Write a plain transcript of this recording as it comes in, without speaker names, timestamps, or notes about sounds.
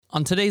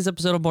On today's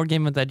episode of Board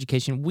Game with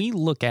Education, we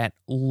look at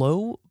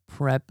low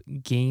prep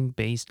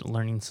game-based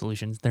learning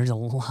solutions. There's a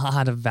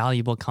lot of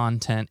valuable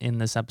content in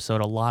this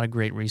episode, a lot of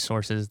great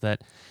resources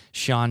that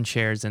Sean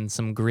shares and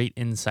some great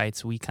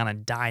insights we kind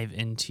of dive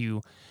into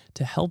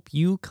to help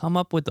you come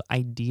up with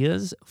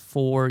ideas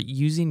for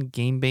using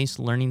game-based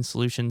learning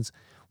solutions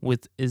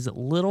with as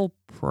little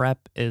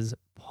prep as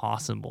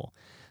possible.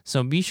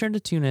 So be sure to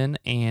tune in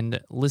and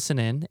listen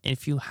in.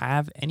 If you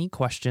have any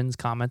questions,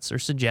 comments, or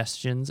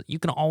suggestions, you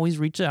can always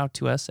reach out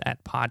to us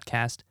at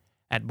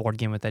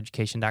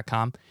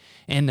podcast@boardgamewitheducation.com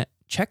and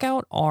check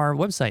out our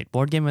website,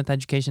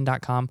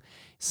 boardgamewitheducation.com.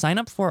 Sign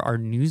up for our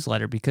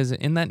newsletter because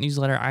in that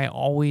newsletter, I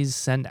always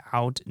send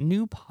out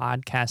new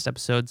podcast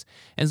episodes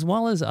as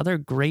well as other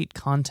great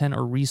content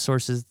or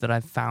resources that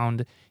I've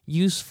found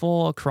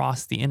useful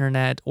across the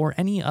internet or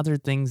any other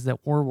things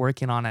that we're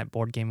working on at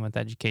Board Game with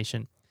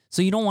Education.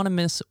 So you don't want to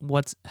miss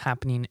what's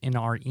happening in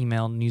our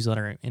email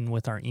newsletter and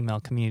with our email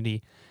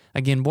community.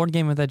 Again,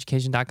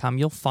 boardgamewitheducation.com,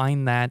 you'll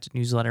find that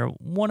newsletter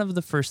one of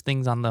the first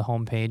things on the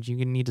homepage.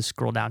 You need to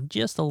scroll down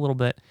just a little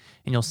bit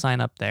and you'll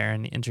sign up there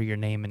and enter your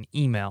name and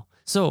email.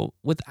 So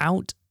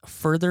without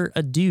further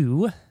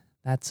ado,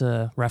 that's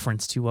a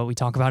reference to what we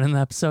talk about in the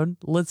episode.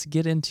 Let's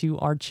get into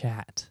our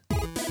chat.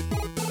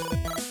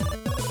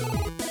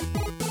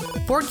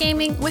 Board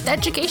Gaming with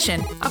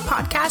Education, a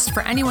podcast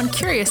for anyone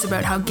curious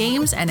about how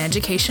games and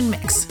education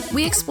mix.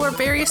 We explore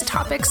various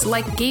topics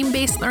like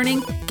game-based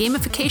learning,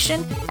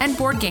 gamification, and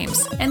board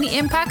games, and the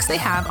impacts they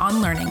have on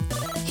learning.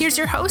 Here's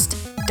your host,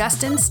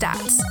 Dustin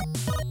Statz.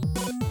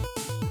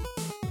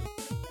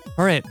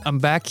 All right, I'm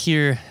back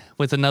here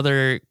with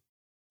another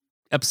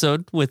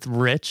episode with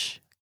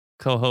Rich,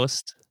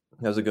 co-host.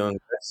 How's it going,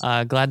 Chris?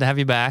 Glad to have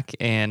you back.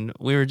 And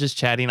we were just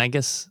chatting, I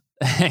guess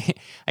I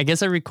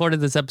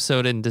recorded this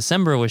episode in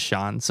December with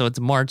Sean, so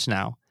it's March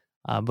now.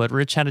 But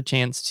Rich had a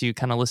chance to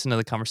kind of listen to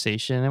the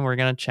conversation, and we're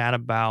going to chat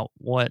about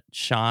what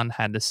Sean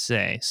had to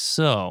say.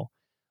 So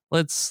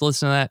let's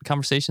listen to that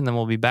conversation, then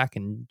we'll be back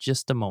in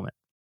just a moment.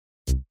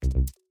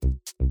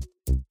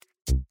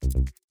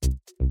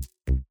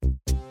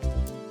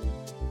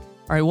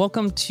 All right,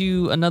 welcome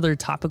to another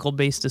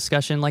topical-based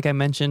discussion. Like I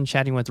mentioned,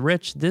 chatting with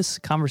Rich, this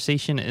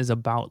conversation is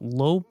about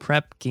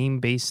low-prep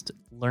game-based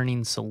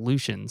learning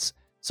solutions.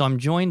 So I'm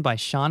joined by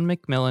Sean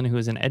McMillan, who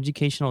is an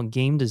educational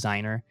game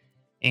designer,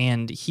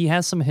 and he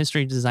has some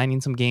history designing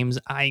some games.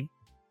 I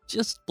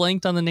just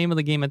blanked on the name of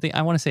the game.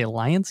 I want to say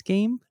Alliance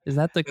Game. Is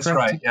that the correct? That's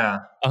right, yeah.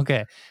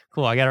 Okay,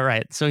 cool. I got it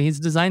right. So he's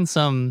designed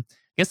some, I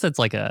guess that's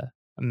like a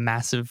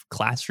massive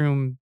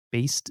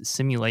classroom-based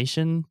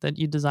simulation that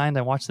you designed.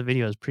 I watched the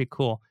video. It was pretty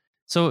cool.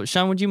 So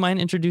Sean, would you mind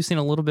introducing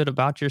a little bit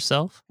about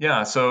yourself?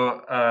 Yeah,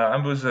 so I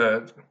was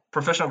a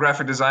professional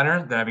graphic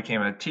designer. Then I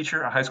became a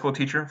teacher, a high school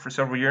teacher for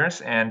several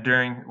years. And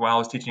while I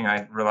was teaching,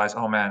 I realized,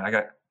 oh man,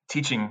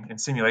 teaching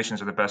and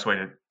simulations are the best way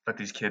to let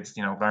these kids,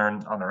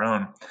 learn on their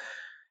own.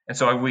 And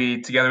so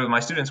we, together with my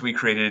students, we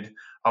created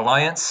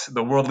Alliance,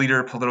 the world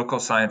leader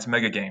political science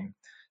mega game.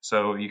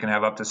 So you can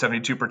have up to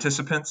 72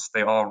 participants.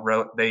 They all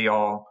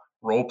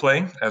role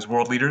play as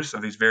world leaders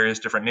of these various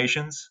different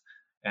nations.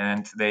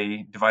 And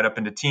they divide up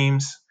into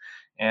teams.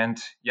 And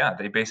yeah,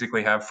 they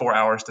basically have 4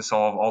 hours to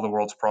solve all the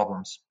world's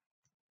problems.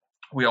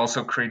 We also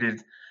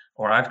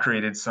I've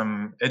created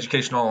some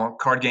educational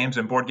card games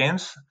and board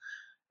games.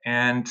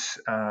 And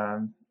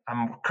I'm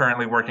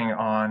currently working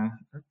on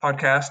a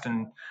podcast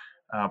and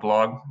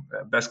blog,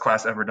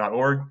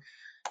 bestclassever.org.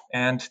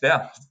 And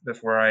yeah, that's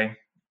where I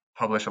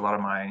publish a lot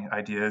of my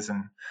ideas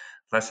and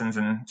lessons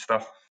and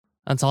stuff.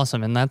 That's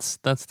awesome. And that's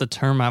the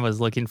term I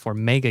was looking for,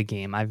 mega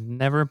game. I've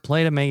never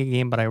played a mega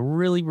game, but I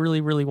really,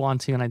 really, really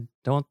want to. And I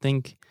don't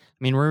think,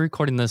 we're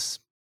recording this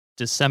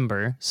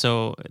December,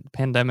 so the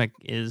pandemic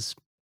is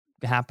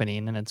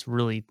happening and it's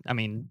really,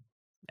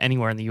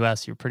 anywhere in the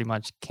US, you pretty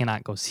much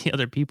cannot go see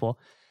other people.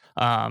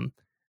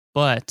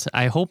 But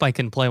I hope I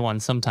can play one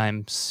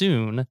sometime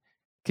soon.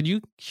 Could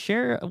you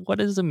share what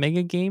is a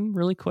mega game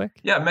really quick?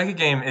 Yeah, mega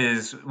game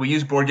is, we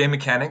use board game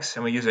mechanics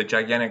and we use a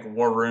gigantic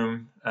war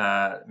room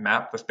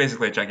map. That's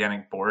basically a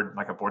gigantic board,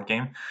 like a board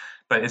game,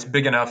 but it's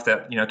big enough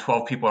that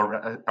 12 people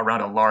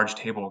around a large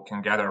table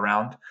can gather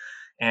around.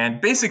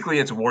 And basically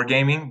it's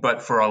wargaming,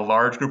 but for a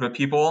large group of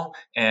people,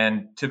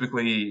 and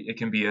typically it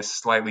can be a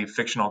slightly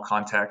fictional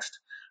context.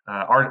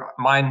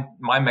 My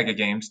mega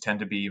games tend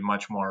to be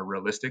much more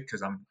realistic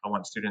because I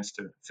want students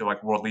to feel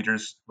like world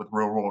leaders with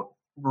real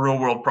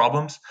world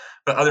problems,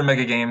 but other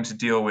mega games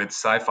deal with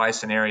sci-fi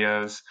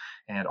scenarios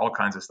and all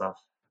kinds of stuff.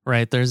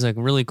 Right. There's a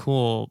really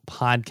cool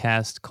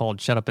podcast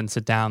called Shut Up and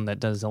Sit Down that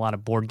does a lot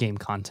of board game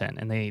content,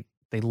 and they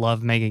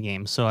love mega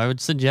games. So I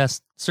would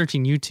suggest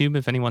searching YouTube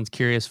if anyone's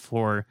curious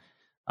for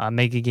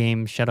mega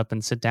game Shut Up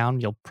and Sit Down.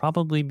 You'll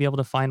probably be able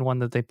to find one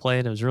that they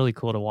played. It was really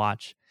cool to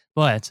watch.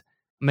 But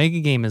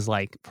mega game is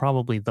like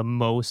probably the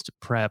most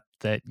prep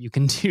that you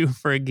can do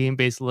for a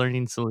game-based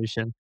learning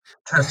solution.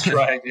 That's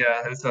right.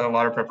 Yeah, it's a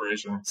lot of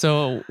preparation.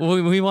 So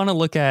we want to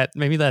look at,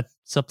 maybe that's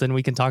something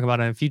we can talk about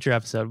in a future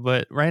episode,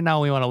 but right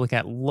now we want to look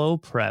at low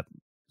prep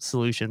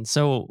solutions.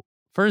 So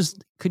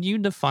First, could you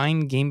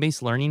define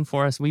game-based learning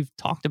for us? We've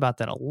talked about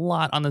that a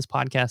lot on this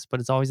podcast, but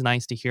it's always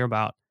nice to hear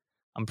about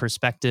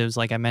perspectives.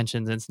 Like I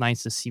mentioned, it's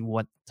nice to see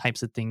what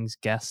types of things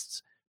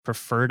guests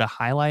prefer to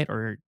highlight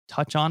or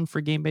touch on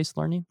for game-based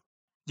learning.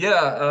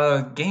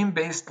 Yeah,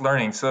 game-based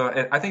learning.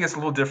 So I think it's a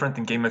little different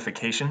than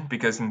gamification,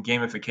 because in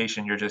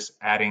gamification, you're just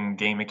adding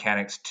game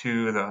mechanics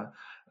to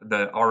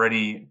the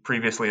already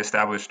previously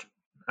established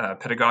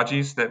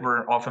pedagogies that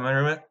we're all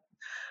familiar with.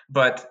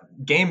 But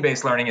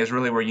game-based learning is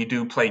really where you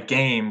do play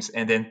games,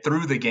 and then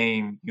through the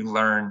game, you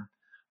learn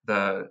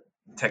the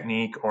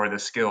technique or the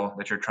skill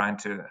that you're trying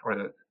to, or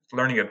the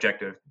learning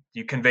objective.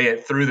 You convey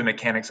it through the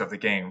mechanics of the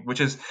game, which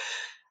is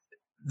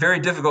very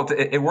difficult.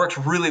 It works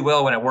really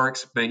well when it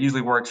works, but it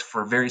usually works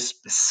for very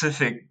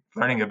specific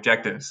learning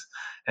objectives.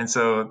 And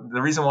so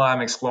the reason why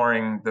I'm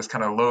exploring this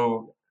kind of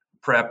low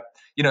prep,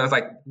 it's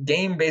like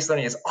game-based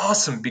learning is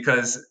awesome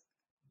because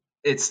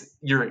it's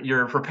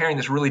you're preparing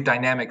this really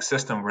dynamic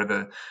system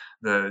where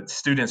the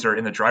students are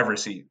in the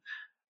driver's seat.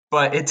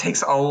 But it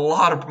takes a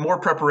lot of more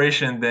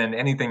preparation than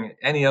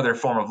any other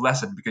form of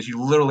lesson, because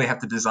you literally have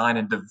to design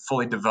and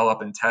fully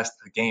develop and test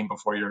a game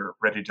before you're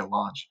ready to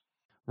launch.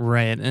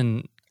 Right.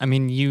 And I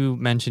mean, you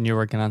mentioned you're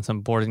working on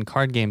some board and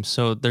card games.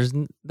 So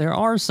there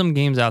are some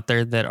games out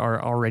there that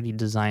are already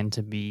designed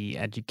to be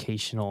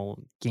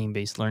educational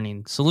game-based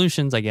learning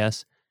solutions, I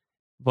guess.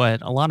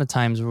 But a lot of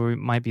times we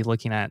might be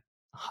looking at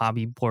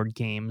hobby board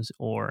games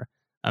or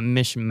a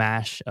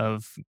mishmash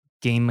of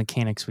game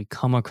mechanics we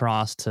come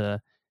across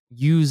to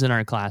use in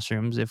our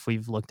classrooms if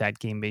we've looked at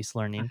game-based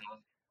learning.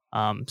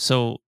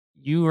 So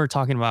you were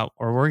talking about,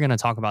 or we're going to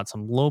talk about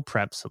some low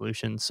prep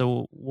solutions.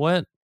 So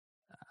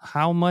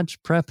how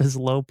much prep is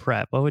low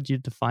prep? What would you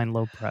define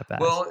low prep as?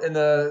 Well, in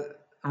the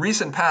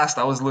recent past,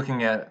 I was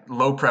looking at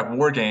low prep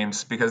war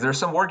games, because there's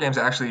some war games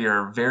that actually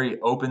are very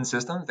open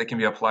systems that can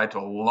be applied to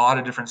a lot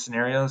of different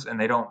scenarios, and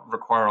they don't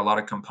require a lot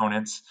of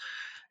components,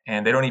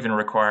 and they don't even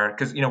require,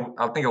 because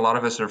I think a lot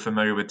of us are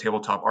familiar with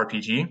tabletop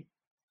RPG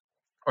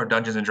or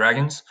Dungeons and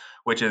Dragons,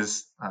 which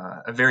is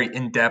a very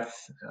in-depth,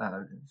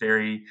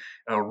 very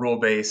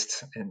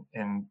rule-based,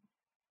 and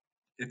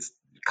it's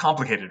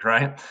complicated,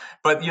 right?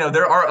 But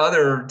there are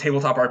other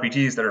tabletop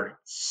RPGs that are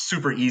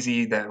super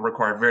easy, that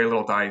require very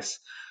little dice.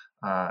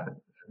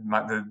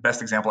 The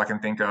best example I can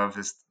think of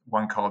is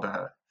one called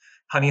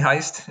Honey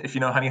Heist. If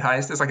you know Honey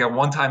Heist, it's like a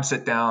one-time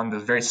sit down.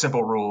 There's very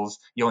simple rules.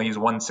 You only use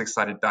one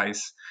 6-sided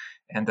dice,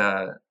 and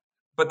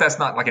but that's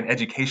not like an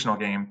educational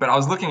game. But I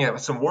was looking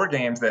at some war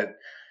games that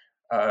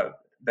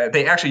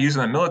they actually use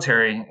in the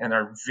military, and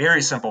are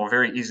very simple,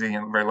 very easy,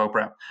 and very low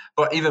prep.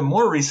 But even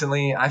more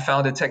recently, I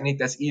found a technique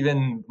that's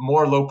even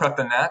more low prep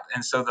than that.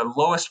 And so the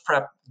lowest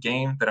prep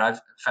game that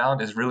I've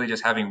found is really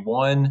just having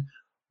one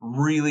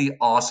really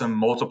awesome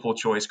multiple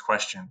choice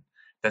question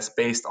that's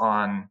based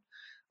on,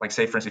 like,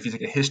 say, for instance, if you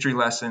take a history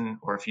lesson,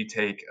 or if you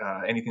take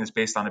anything that's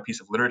based on a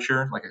piece of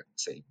literature, like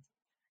say,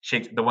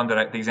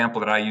 the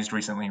example that I used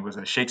recently was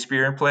a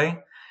Shakespeare play.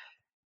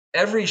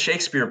 Every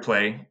Shakespeare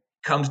play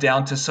comes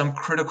down to some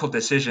critical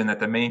decision that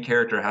the main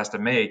character has to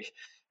make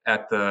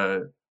at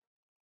the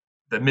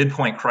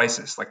midpoint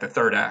crisis, like the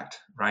third act,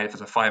 right? If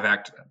it's a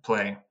 5-act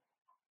play.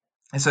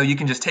 And so you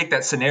can just take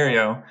that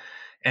scenario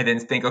and then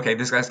think, okay,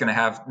 this guy's going to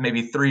have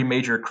maybe 3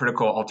 major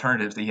critical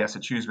alternatives that he has to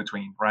choose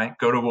between, right?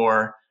 Go to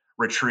war,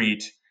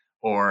 retreat,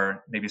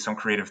 or maybe some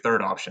creative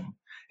third option.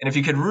 And if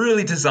you could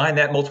really design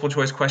that multiple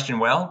choice question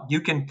well,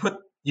 you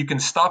can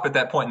stop at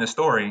that point in the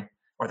story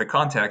or the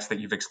context that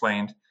you've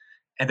explained,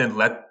 and then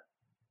let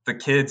the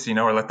kids,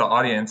 or let the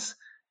audience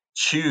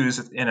choose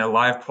in a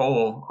live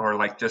poll, or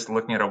like just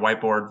looking at a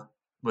whiteboard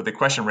with the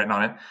question written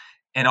on it,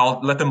 and I'll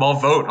let them all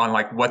vote on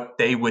like what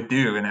they would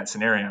do in that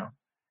scenario.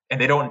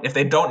 And if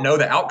they don't know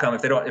the outcome,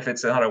 if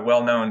it's not a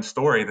well-known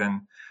story,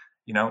 then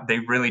they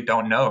really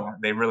don't know.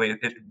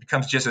 It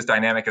becomes just as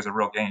dynamic as a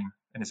real game,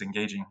 and it's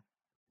engaging.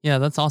 Yeah,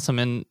 that's awesome.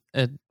 And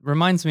it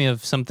reminds me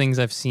of some things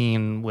I've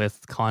seen with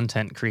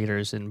content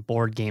creators in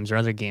board games or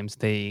other games.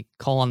 They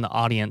call on the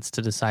audience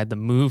to decide the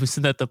moves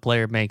that the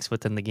player makes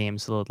within the game.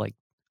 So they'll like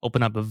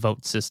open up a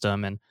vote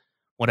system, and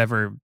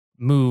whatever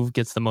move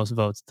gets the most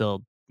votes,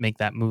 they'll make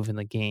that move in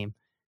the game.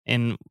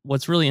 And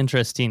what's really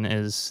interesting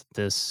is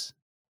this,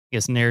 I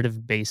guess,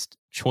 narrative-based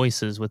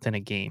choices within a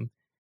game,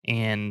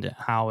 and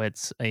how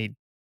it's I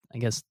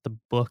guess the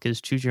book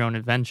is Choose Your Own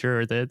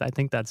Adventure. I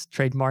think that's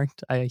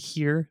trademarked, I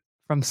hear,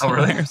 from somewhere.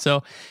 Oh, really?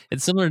 So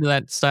it's similar to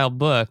that style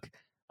book.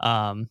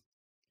 So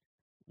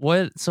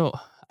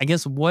I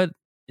guess, what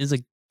is a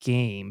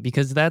game?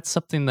 Because that's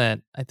something that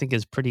I think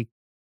is pretty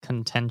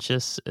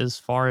contentious as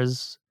far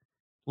as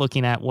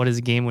looking at what is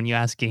a game when you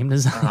ask game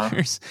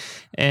designers.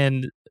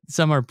 And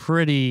some are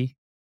pretty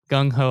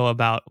gung-ho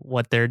about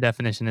what their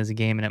definition is a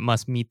game, and it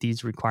must meet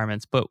these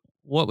requirements. But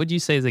what would you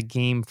say is a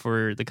game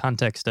for the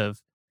context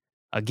of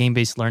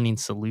game-based learning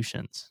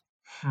solutions?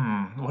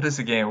 What is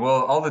a game?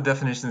 Well, all the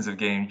definitions of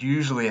game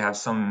usually have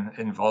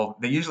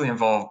they usually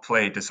involve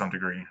play to some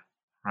degree,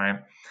 right?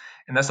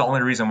 And that's the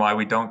only reason why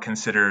we don't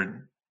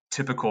consider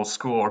typical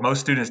school, or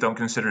most students don't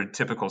consider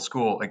typical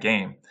school a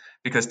game,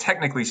 because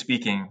technically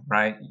speaking,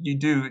 right,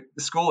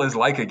 school is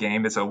like a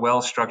game. It's a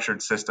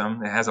well-structured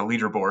system. It has a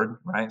leaderboard,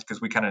 right? Because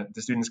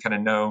the students kind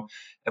of know,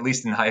 at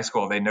least in high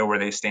school, they know where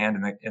they stand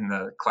in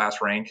the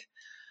class rank.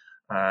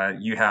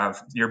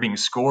 You're being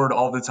scored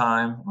all the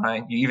time,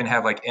 right? You even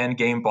have like end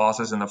game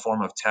bosses in the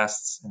form of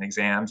tests and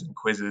exams and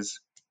quizzes.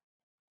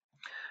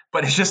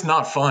 But it's just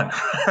not fun.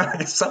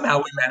 Somehow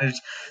we manage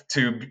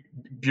to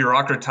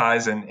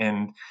bureaucratize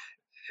and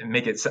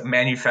make it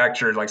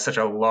manufactured like such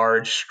a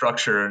large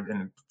structure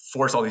and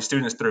force all these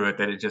students through it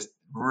that it just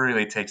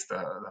really takes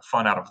the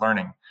fun out of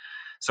learning.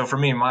 So for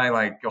me,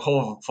 my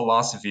whole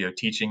philosophy of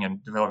teaching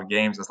and developing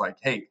games is like,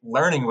 hey,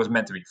 learning was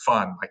meant to be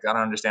fun. Like, I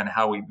don't understand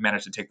how we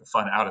managed to take the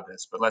fun out of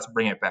this, but let's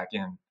bring it back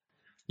in.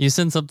 You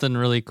said something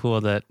really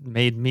cool that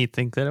made me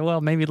think that,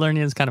 well, maybe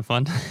learning is kind of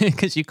fun,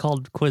 because you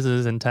called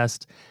quizzes and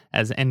tests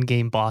as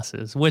endgame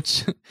bosses,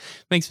 which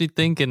makes me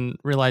think and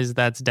realize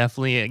that's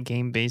definitely a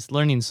game-based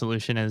learning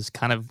solution, is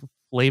kind of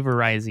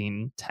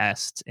flavorizing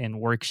tests and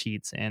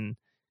worksheets and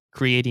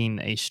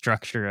creating a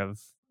structure of,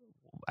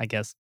 I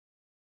guess,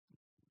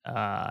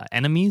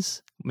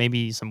 enemies.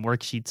 Maybe some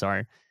worksheets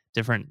are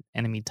different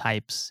enemy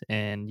types,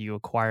 and you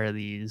acquire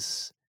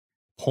these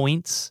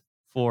points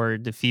for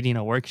defeating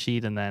a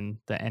worksheet, and then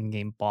the end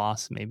game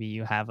boss, maybe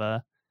you have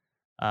a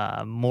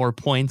more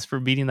points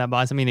for beating that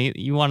boss. I mean,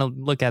 you want to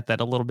look at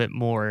that a little bit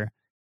more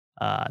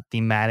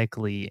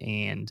thematically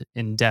and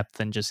in depth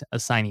than just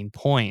assigning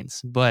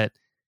points. But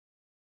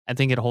I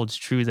think it holds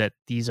true that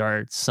these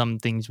are some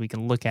things we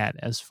can look at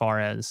as far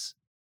as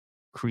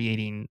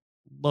creating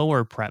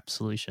lower prep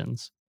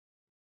solutions.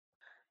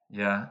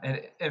 Yeah,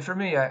 and for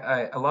me,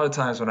 I a lot of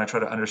times when I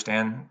try to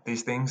understand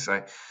these things,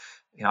 I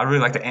really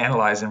like to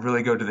analyze and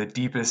really go to the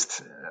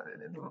deepest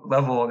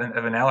level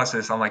of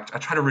analysis. I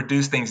try to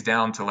reduce things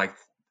down to like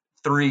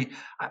three.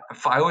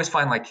 I always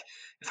find like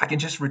if I can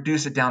just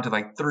reduce it down to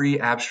like three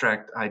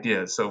abstract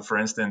ideas. So for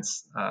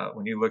instance,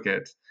 when you look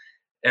at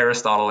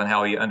Aristotle and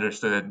how he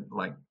understood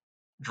like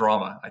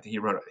drama, I think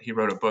he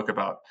wrote a book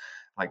about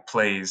like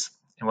plays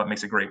and what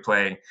makes a great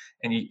play.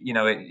 And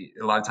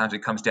a lot of times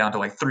it comes down to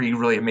like three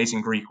really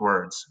amazing Greek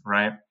words,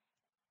 right?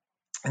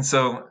 And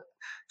so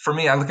for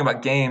me, I look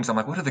about games. I'm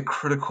like, what are the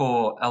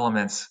critical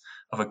elements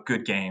of a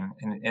good game?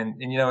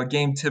 And a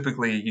game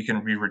typically you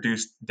can be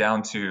reduced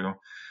down to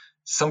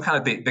some kind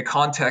of the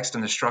context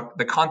and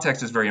the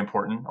context is very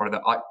important, or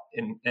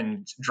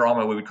in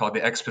drama we would call it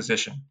the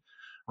exposition,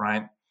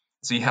 right?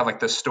 So you have like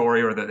the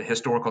story or the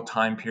historical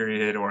time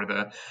period or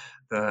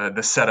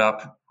the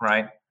setup,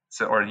 right?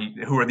 So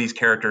who are these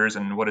characters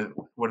and what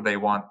do they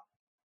want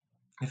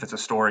if it's a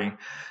story?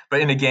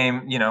 But in a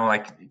game,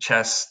 like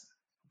chess,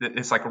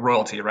 it's like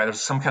royalty, right?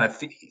 There's some kind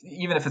of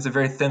even if it's a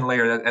very thin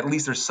layer, at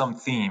least there's some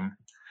theme.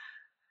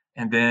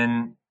 And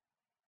then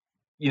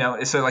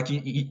so like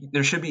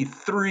there should be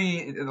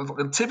three.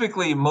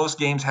 Typically, most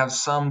games have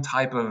some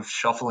type of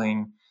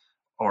shuffling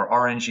or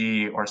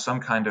RNG or some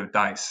kind of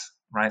dice,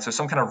 right? So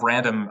some kind of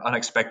random,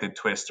 unexpected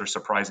twists or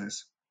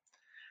surprises.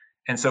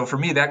 And so for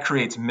me, that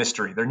creates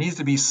mystery. There needs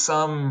to be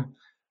some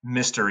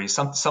mystery,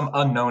 some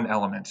unknown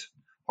element.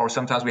 Or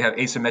sometimes we have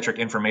asymmetric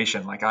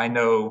information. Like I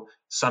know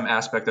some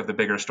aspect of the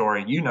bigger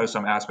story, you know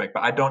some aspect,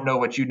 but I don't know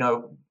what you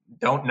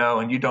don't know,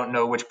 and you don't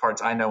know which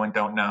parts I know and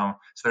don't know.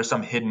 So there's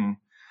some hidden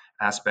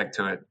aspect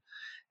to it.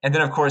 And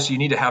then, of course, you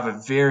need to have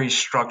a very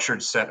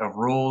structured set of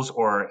rules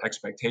or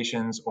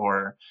expectations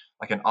or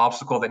like an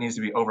obstacle that needs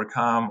to be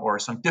overcome or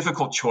some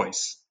difficult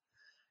choice.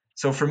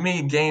 So for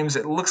me, games,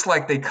 it looks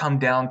like they come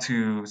down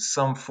to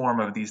some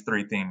form of these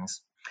three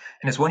things.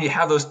 And it's when you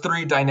have those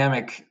three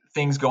dynamic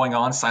things going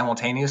on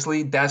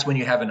simultaneously, that's when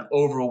you have an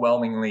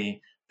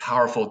overwhelmingly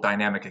powerful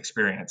dynamic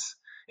experience.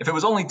 If it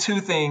was only two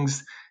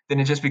things, then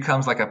it just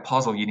becomes like a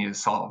puzzle you need to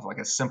solve, like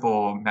a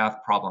simple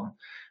math problem.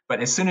 But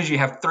as soon as you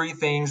have three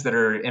things that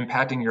are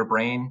impacting your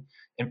brain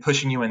and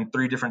pushing you in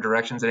three different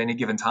directions at any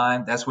given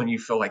time, that's when you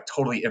feel like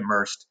totally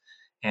immersed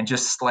and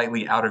just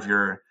slightly out of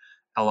your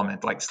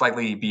element, like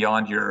slightly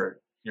beyond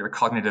your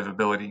cognitive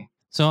ability.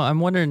 So I'm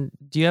wondering,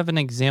 do you have an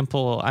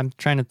example? I'm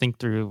trying to think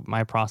through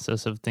my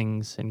process of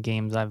things and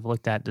games I've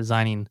looked at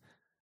designing. Do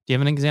you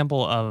have an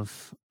example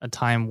of a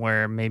time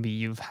where maybe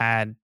you've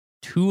had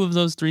two of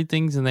those three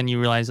things and then you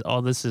realize,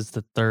 oh, this is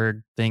the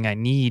third thing I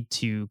need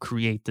to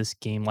create this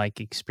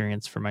game-like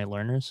experience for my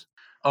learners?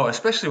 Oh,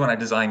 especially when I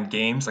design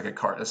games like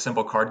a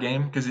simple card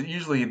game, because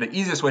usually the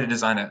easiest way to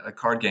design a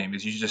card game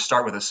is you just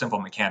start with a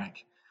simple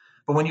mechanic.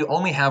 But when you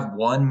only have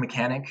one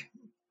mechanic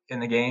in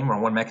the game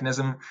or one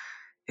mechanism,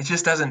 it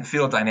just doesn't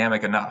feel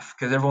dynamic enough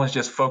because everyone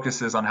just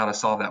focuses on how to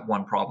solve that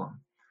one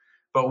problem.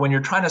 But when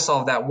you're trying to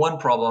solve that one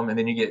problem and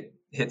then you get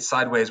hit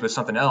sideways with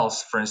something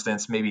else, for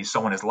instance, maybe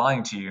someone is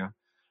lying to you,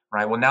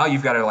 right? Well, now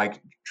you've got to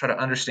like try to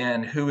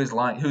understand who is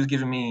lying, who's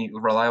giving me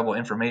reliable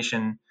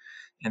information.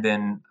 And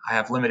then I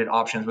have limited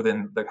options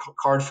within the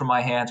cards from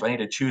my hand. So I need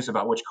to choose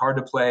about which card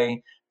to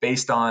play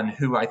based on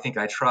who I think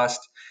I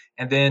trust.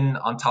 And then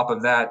on top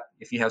of that,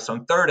 if you have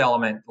some third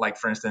element, like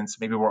for instance,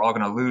 maybe we're all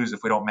going to lose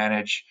if we don't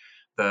manage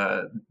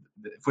the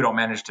if we don't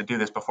manage to do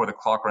this before the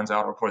clock runs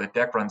out or before the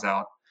deck runs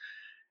out,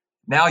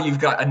 now you've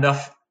got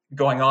enough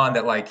going on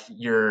that like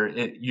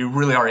you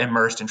really are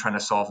immersed in trying to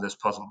solve this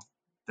puzzle,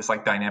 this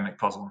like dynamic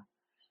puzzle.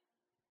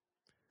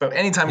 But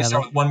anytime you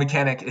start with one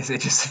mechanic, it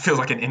just feels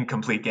like an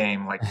incomplete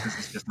game. Like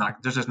there's just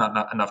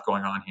not enough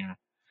going on here.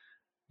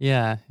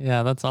 Yeah,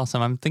 that's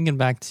awesome. I'm thinking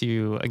back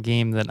to a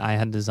game that I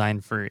had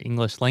designed for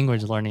English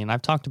language learning.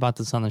 I've talked about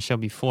this on the show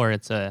before.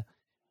 It's a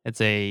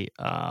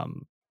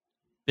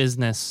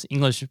business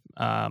English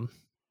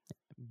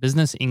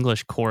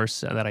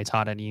course that I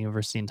taught at a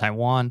university in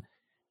Taiwan,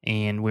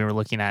 and we were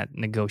looking at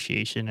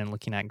negotiation and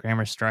looking at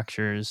grammar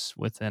structures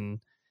within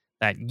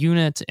that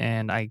unit.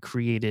 And I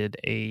created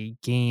a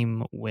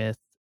game with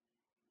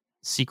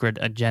secret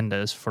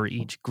agendas for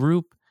each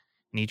group.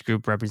 And each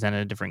group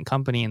represented a different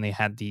company, and they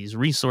had these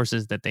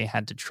resources that they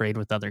had to trade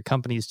with other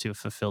companies to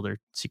fulfill their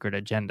secret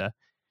agenda.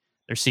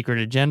 Their secret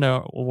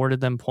agenda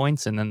awarded them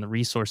points, and then the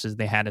resources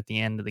they had at the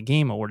end of the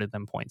game awarded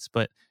them points.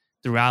 But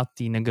throughout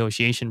the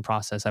negotiation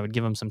process, I would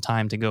give them some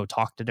time to go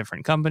talk to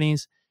different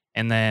companies,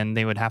 and then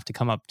they would have to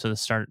come up to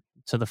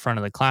the front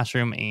of the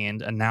classroom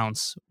and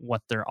announce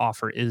what their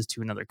offer is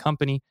to another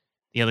company.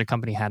 The other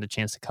company had a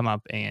chance to come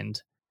up and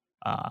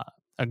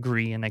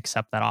agree and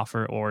accept that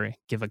offer or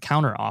give a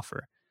counter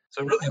offer.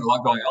 So really a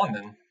lot going on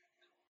then.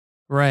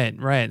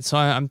 Right. So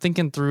I'm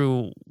thinking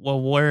through, well,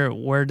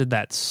 where did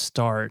that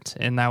start?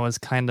 And that was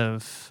kind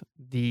of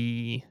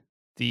the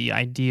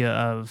idea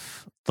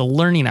of the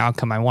learning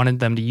outcome. I wanted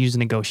them to use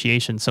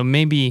negotiation. So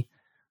maybe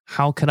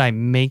how could I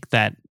make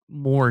that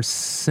more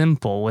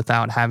simple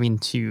without having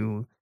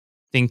to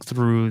think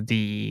through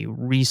the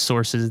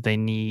resources they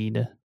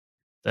need,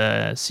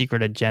 the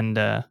secret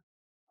agenda?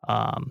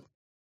 I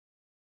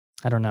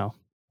don't know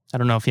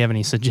if you have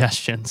any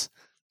suggestions.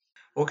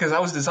 Well, because I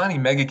was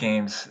designing mega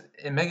games.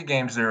 In mega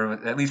games,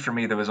 at least for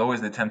me, there was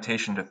always the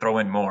temptation to throw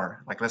in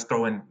more. Like let's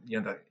throw in,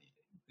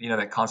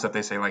 that concept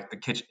they say like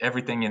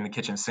everything in the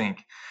kitchen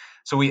sink.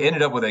 So we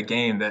ended up with a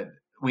game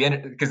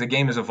because the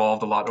game has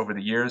evolved a lot over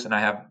the years, and I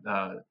have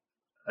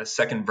a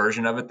second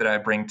version of it that I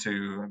bring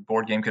to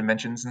board game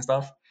conventions and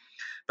stuff.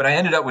 But I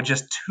ended up with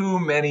just too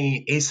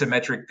many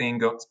asymmetric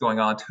things going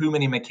on, too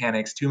many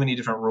mechanics, too many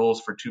different rules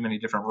for too many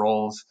different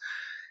roles,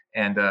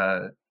 and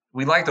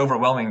we liked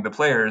overwhelming the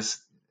players.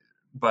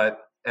 But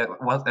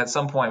at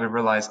some point we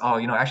realized,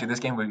 actually this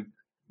game,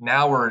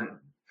 now we're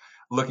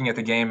looking at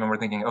the game and we're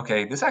thinking,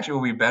 okay, this actually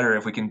will be better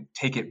if we can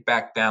take it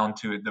back down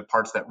to the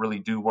parts that really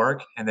do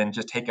work and then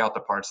just take out the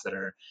parts that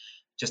are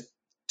just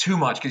too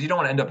much, because you don't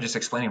want to end up just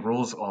explaining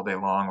rules all day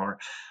long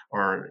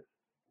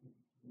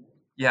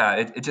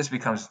it just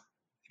becomes,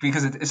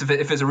 because if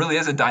it really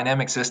is a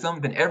dynamic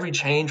system, then every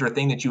change or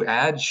thing that you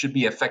add should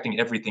be affecting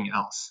everything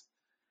else.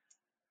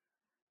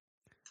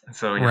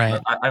 So right.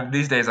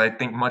 These days I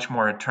think much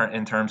more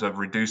in terms of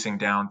reducing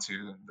down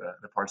to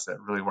the parts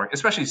that really work,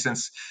 especially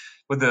since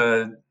with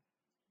the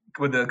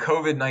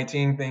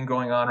COVID-19 thing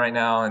going on right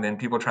now, and then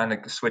people trying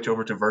to switch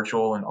over to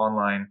virtual and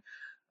online.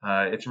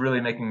 It's really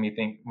making me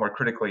think more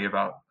critically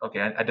about, okay,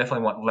 I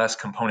definitely want less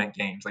component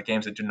games, like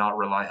games that do not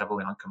rely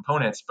heavily on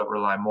components, but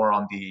rely more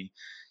on the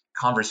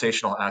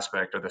conversational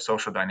aspect or the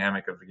social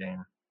dynamic of the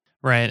game.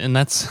 Right. And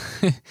that's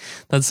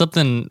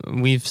something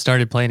we've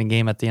started playing a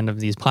game at the end of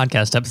these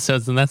podcast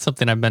episodes. And that's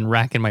something I've been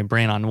racking my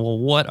brain on. Well,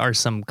 what are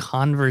some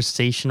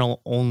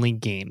conversational only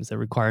games that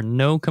require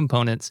no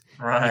components?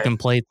 Right. You can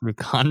play through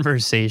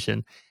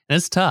conversation. And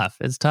it's tough.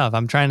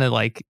 I'm trying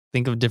to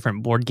think of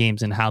different board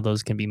games and how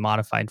those can be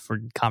modified for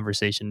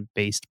conversation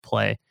based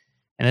play.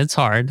 And it's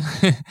hard.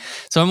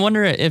 So I'm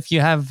wondering if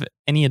you have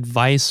any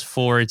advice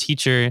for a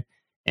teacher.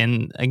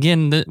 And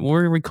again,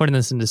 we're recording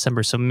this in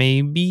December, so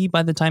maybe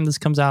by the time this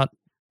comes out,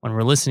 when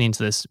we're listening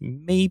to this,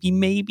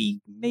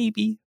 maybe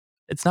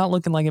it's not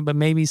looking like it, but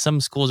maybe some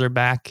schools are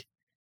back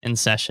in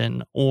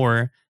session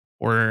or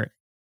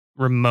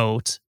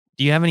remote.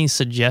 Do you have any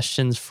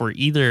suggestions for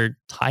either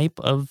type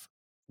of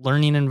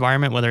learning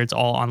environment, whether it's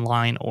all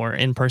online or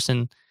in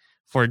person,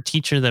 for a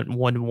teacher that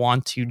would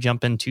want to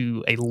jump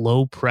into a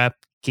low prep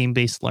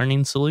game-based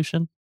learning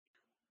solution?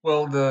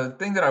 Well, the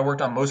thing that I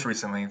worked on most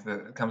recently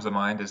that comes to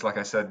mind is, like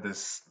I said,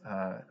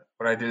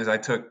 what I did is I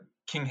took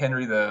King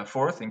Henry IV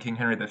and King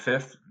Henry V.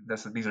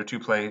 These are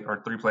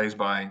 3 plays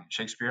by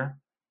Shakespeare.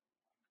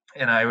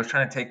 And I was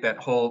trying to take that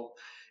whole,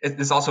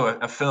 it's also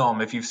a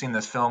film, if you've seen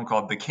this film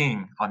called The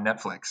King on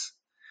Netflix.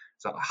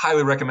 So I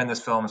highly recommend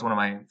this film. It's one of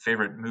my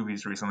favorite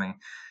movies recently.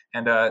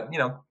 And,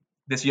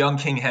 this young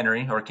King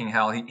Henry or King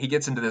Hal, he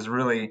gets into this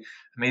really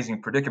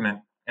amazing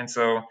predicament. And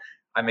so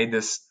I made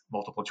this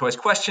multiple choice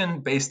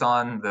question based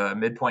on the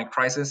midpoint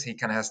crisis. He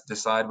kind of has to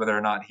decide whether or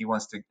not he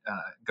wants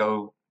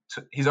to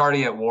he's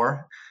already at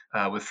war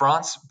with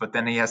France, but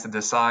then he has to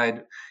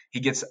decide. He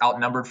gets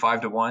outnumbered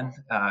 5-1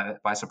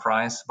 by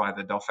surprise by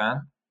the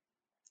Dauphin,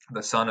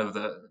 the son of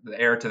the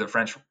heir to the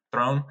French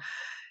throne.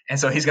 And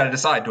so he's got to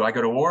decide, do I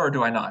go to war or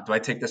do I not? Do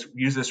I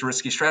use this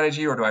risky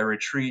strategy, or do I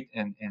retreat?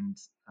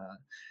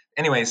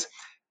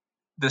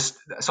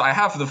 So I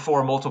have the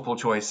 4 multiple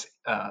choice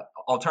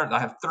alternatives. I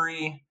have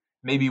 3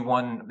 maybe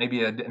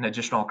an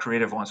additional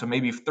creative one. So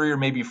maybe 3 or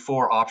maybe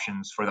 4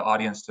 options for the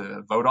audience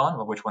to vote on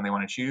of which one they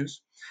want to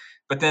choose.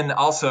 But then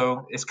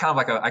also it's kind of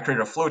like I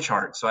created a flow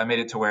chart. So I made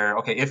it to where,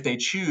 okay, if they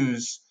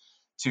choose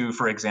to,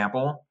 for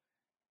example,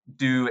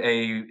 do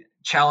a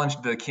challenge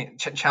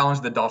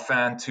the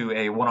Dauphin to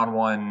a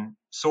one-on-one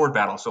sword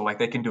battle. So like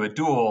they can do a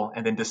duel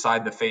and then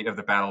decide the fate of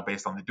the battle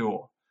based on the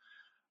duel,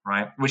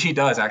 right? Which he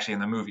does actually in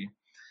the movie.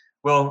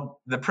 Well,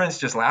 the prince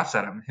just laughs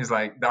at him. He's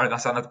like,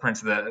 that's not the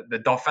prince,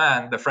 the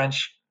Dauphin, the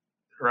French,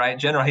 right,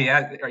 general. He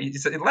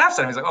laughs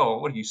at him. He's like, oh,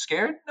 what are you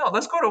scared? No,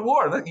 let's go to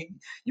war. Look,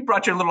 you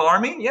brought your little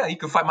army. Yeah, you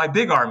can fight my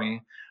big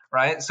army,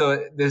 right?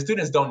 So the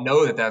students don't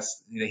know that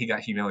he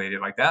got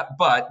humiliated like that,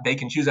 but they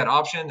can choose that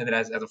option. And then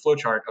as a flow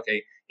chart,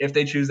 okay, if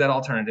they choose that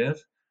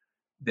alternative,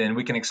 then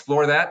we can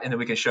explore that, and then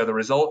we can show the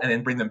result, and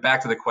then bring them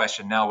back to the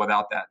question now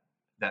without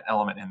that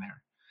element in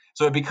there.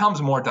 So it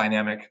becomes more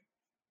dynamic,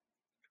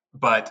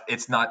 but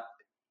it's not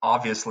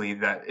obviously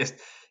that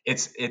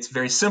it's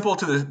very simple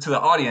to the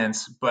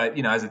audience, but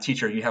as a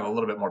teacher, you have a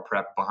little bit more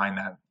prep behind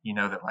that.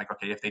 That like,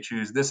 okay, if they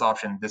choose this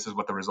option, this is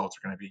what the results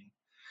are going to be.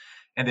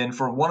 And then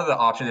for one of the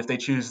options, if they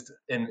choose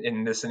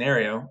in this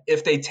scenario,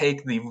 if they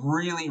take the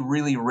really,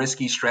 really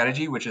risky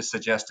strategy, which is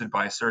suggested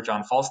by Sir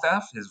John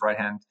Falstaff, his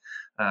right-hand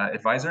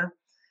advisor,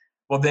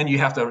 well, then you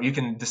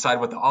can decide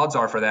what the odds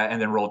are for that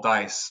and then roll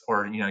dice,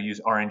 or,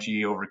 use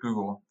RNG over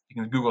Google.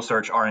 You can Google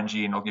search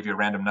RNG and it'll give you a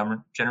random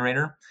number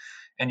generator.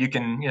 And you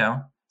can,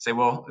 say,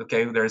 well,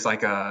 okay, there's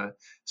like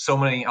so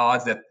many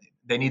odds that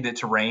they need it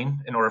to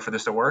rain in order for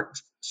this to work.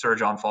 Sir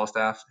John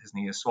Falstaff, his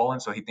knee is swollen,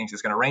 so he thinks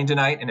it's going to rain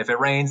tonight. And if it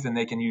rains, then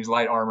they can use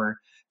light armor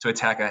to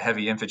attack a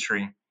heavy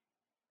infantry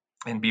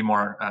and be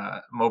more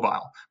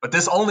mobile. But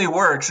this only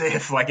works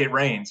if like it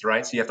rains,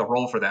 right? So you have to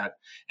roll for that.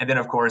 And then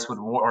of course with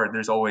war,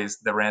 there's always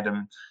the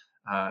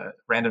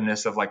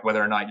randomness of like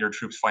whether or not your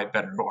troops fight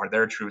better or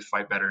their troops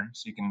fight better.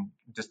 So you can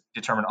just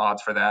determine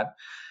odds for that.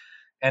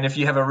 And if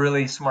you have a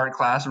really smart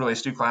class, a really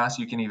astute class,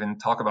 you can even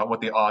talk about what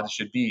the odds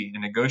should be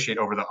and negotiate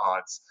over the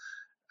odds,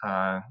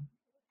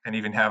 and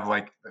even have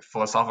like a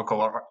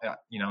philosophical,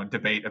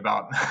 debate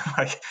about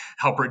like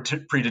how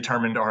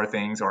predetermined are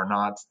things or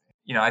not.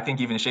 I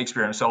think even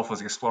Shakespeare himself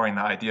was exploring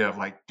the idea of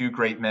like, do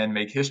great men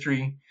make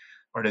history,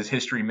 or does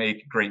history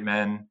make great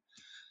men?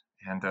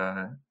 And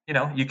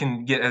you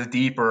can get as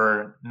deep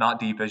or not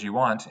deep as you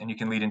want, and you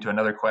can lead into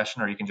another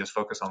question, or you can just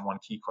focus on one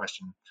key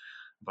question.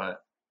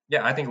 But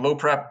yeah, I think low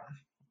prep,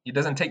 it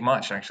doesn't take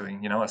much actually.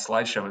 A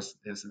slideshow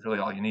is really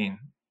all you need.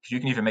 You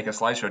can even make a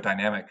slideshow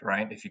dynamic,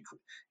 right?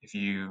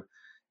 You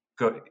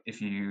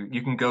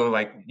can go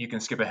like, you can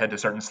skip ahead to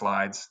certain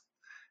slides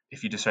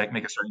if you just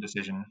make a certain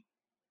decision.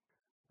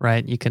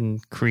 Right. You can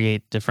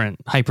create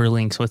different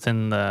hyperlinks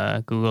within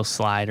the Google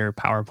slide or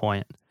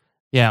PowerPoint.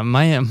 Yeah,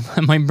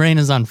 my brain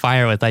is on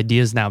fire with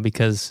ideas now,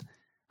 because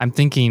I'm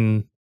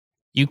thinking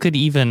you could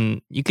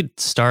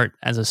start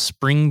as a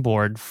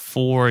springboard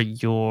for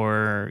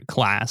your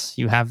class.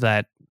 You have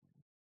that,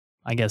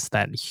 I guess,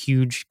 that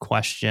huge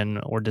question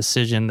or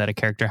decision that a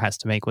character has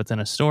to make within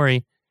a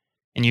story,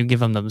 and you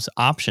give them those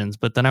options.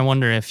 But then I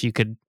wonder if you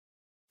could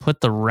put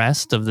the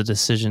rest of the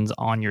decisions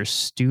on your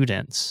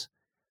students.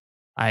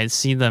 I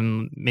see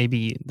them,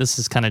 maybe this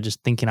is kind of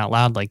just thinking out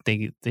loud, like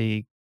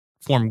they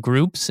form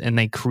groups and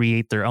they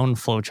create their own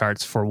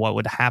flowcharts for what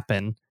would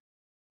happen,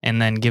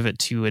 and then give it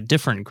to a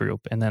different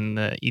group. And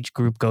then each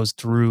group goes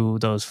through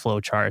those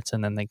flowcharts,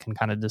 and then they can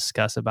kind of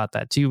discuss about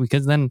that too,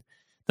 because then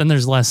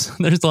there's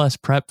less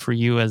prep for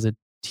you as a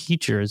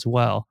teacher as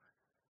well.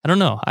 I don't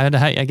know. I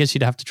guess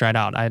you'd have to try it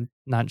out. I'm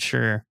not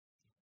sure.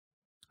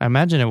 I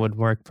imagine it would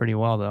work pretty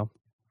well though.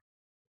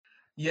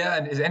 Yeah,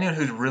 and is anyone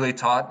who's really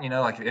taught,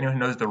 like anyone who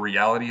knows the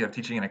reality of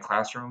teaching in a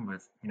classroom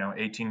with,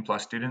 18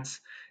 plus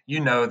students,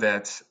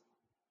 that,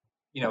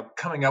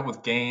 coming up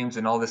with games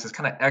and all this is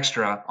kind of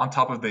extra on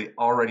top of the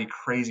already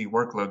crazy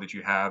workload that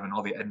you have and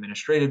all the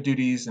administrative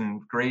duties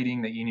and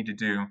grading that you need to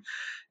do.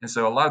 And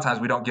so a lot of times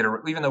we don't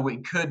even though we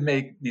could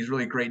make these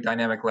really great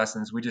dynamic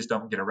lessons, we just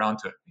don't get around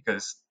to it,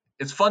 because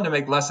it's fun to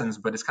make lessons,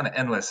 but it's kind of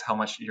endless how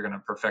much you're going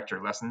to perfect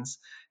your lessons.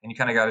 And you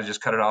kind of got to just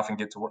cut it off and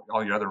get to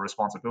all your other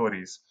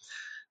responsibilities.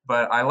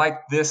 But I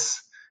like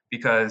this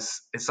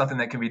because it's something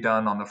that can be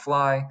done on the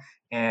fly.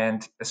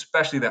 And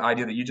especially the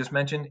idea that you just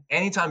mentioned,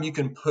 anytime you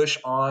can push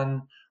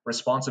on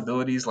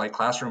responsibilities like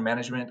classroom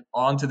management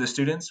onto the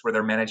students, where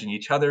they're managing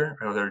each other,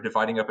 or they're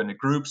dividing up into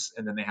groups,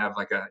 and then they have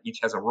each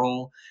has a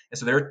role. And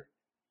so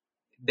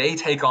they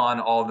take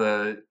on all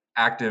the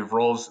active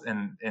roles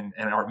and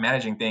are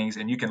managing things.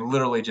 And you can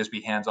literally just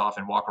be hands off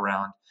and walk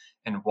around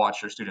and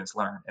watch your students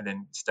learn, and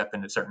then step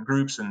into certain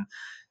groups. And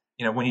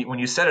when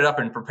you set it up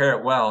and prepare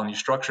it well and you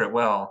structure it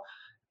well,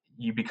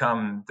 you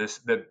become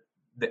the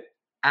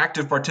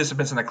active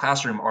participants in the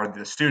classroom are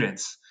the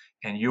students,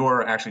 and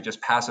you're actually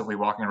just passively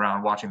walking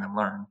around watching them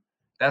learn.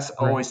 That's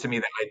always to me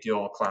the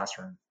ideal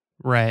classroom.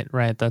 Right.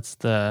 That's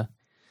I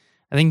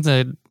think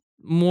the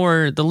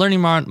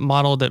learning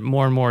model that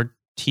more and more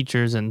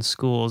teachers and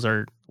schools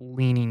are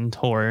leaning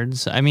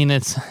towards. I mean,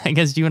 I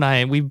guess you and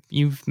I,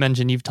 you've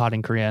mentioned you've taught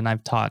in Korea and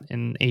I've taught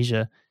in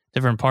Asia.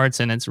 different parts.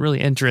 And it's really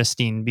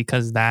interesting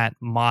because that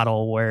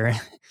model where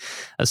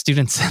a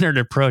student-centered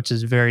approach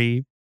is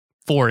very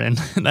foreign.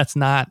 That's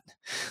not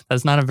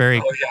a very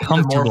even more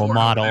comfortable foreign over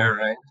model there,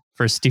 right?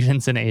 for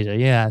students in Asia.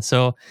 Yeah.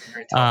 So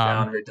Very top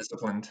down, very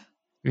disciplined.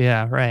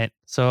 yeah, right.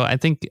 So I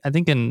think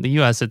in the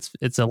US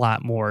it's a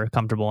lot more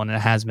comfortable, and it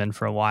has been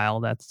for a while.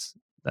 That's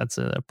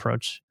an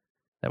approach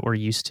that we're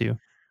used to.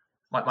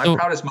 My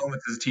proudest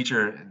moments as a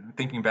teacher,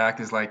 thinking back,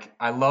 is like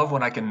I love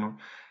when I can,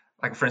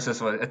 like for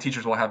instance,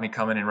 teachers will have me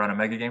come in and run a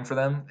mega game for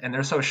them, and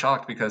they're so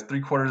shocked because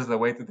 3/4 of the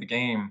way through the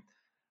game,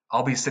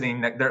 I'll be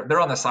sitting. They're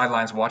on the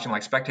sidelines watching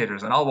like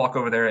spectators, and I'll walk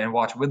over there and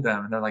watch with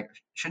them, and they're like,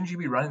 "Shouldn't you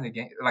be running the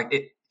game?" Like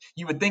it,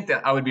 you would think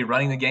that I would be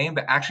running the game,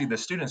 but actually the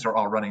students are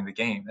all running the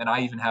game, and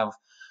I even have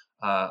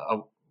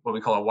what we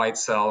call a white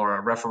cell or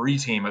a referee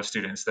team of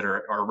students that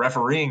are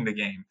refereeing the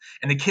game.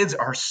 And the kids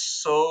are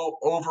so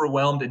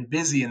overwhelmed and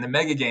busy in the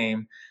mega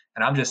game.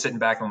 And I'm just sitting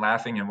back and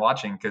laughing and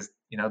watching because,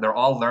 they're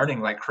all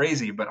learning like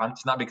crazy, but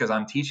it's not because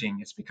I'm teaching.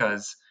 It's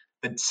because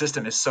the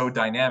system is so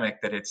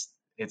dynamic that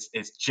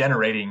it's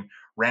generating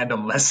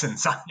random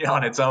lessons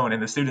on its own.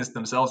 And the students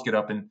themselves get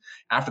up and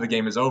after the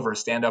game is over,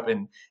 stand up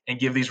and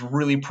give these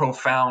really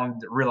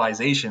profound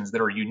realizations that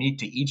are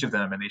unique to each of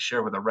them. And they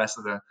share with the rest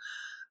of the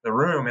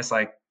room. It's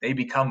like they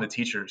become the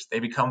teachers, they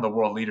become the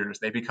world leaders,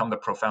 they become the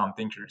profound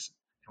thinkers,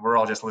 and we're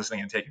all just listening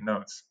and taking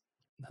notes.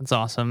 That's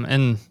awesome.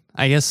 And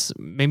I guess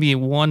maybe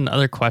one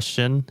other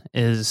question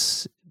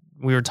is,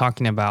 we were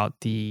talking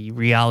about the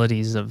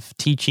realities of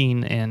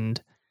teaching,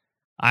 and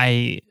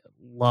I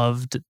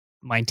loved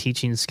my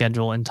teaching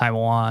schedule in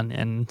Taiwan,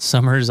 and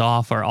summers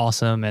off are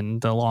awesome, and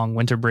the long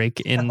winter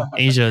break in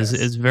Asia Yes.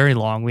 is very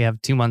long. We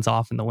have 2 months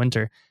off in the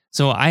winter.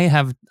 So I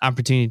have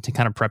opportunity to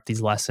kind of prep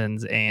these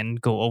lessons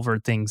and go over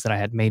things that I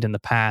had made in the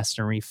past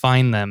and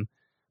refine them.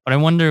 But I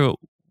wonder,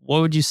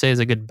 what would you say is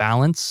a good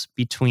balance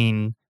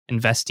between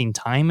investing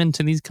time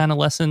into these kind of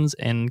lessons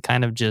and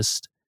kind of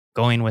just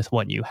going with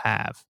what you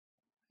have?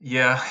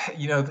 Yeah,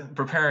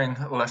 preparing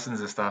lessons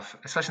and stuff,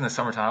 especially in the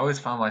summertime. I always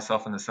found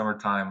myself in the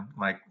summertime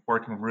like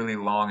working really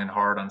long and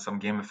hard on some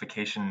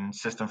gamification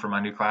system for my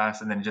new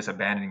class, and then just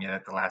abandoning it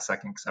at the last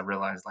second because I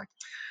realized like,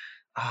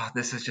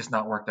 this has just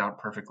not worked out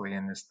perfectly,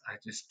 and I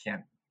just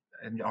can't.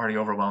 I'm already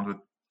overwhelmed with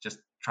just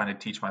trying to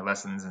teach my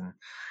lessons,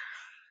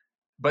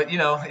 but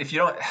if you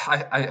don't,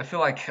 I feel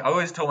like I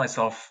always told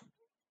myself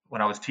when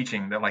I was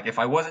teaching that like if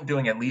I wasn't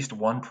doing at least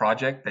one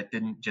project that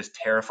didn't just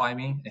terrify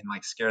me and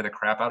like scare the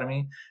crap out of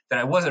me, then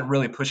I wasn't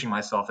really pushing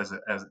myself as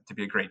to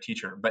be a great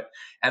teacher. But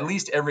at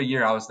least every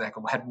year I was like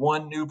had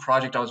one new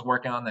project I was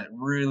working on that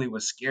really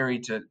was scary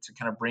to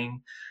kind of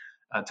bring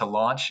to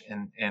launch,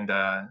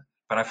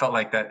 but I felt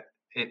like that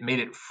it made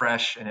it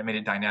fresh and it made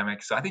it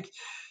dynamic. So I think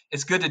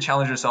it's good to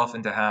challenge yourself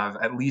and to have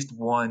at least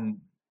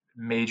one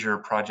major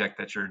project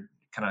that you're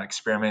kind of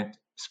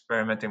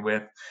experimenting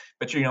with.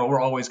 But we're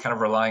always kind of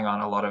relying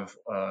on a lot of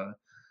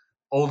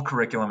old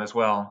curriculum as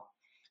well.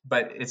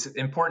 But it's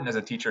important as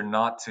a teacher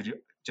not to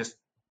just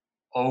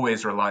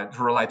always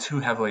rely too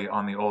heavily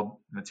on the old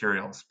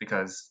materials,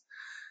 because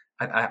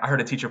I heard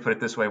a teacher put it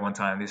this way one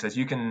time. He says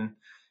you can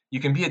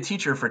be a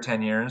teacher for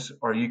 10 years,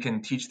 or you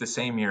can teach the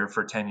same year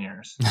for 10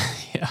 years.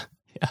 Yeah.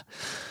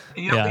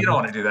 You don't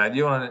want to do that.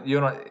 You want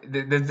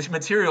the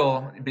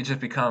material, it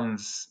just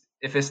becomes,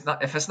 if it's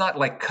not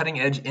like cutting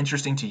edge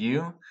interesting to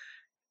you,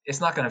 it's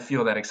not going to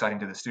feel that exciting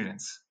to the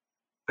students.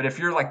 But if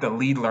you're like the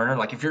lead learner,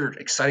 like if you're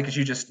excited because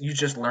you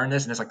just learned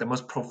this and it's like the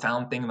most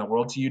profound thing in the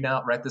world to you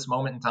now, right at this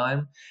moment in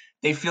time,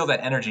 they feel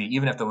that energy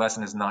even if the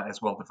lesson is not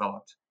as well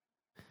developed.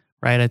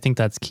 Right. I think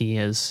that's key,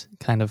 is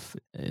kind of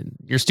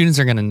your students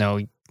are going to know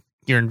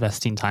you're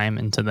investing time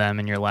into them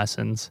and your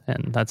lessons,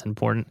 and that's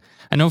important.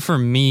 I know for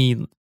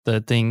me, the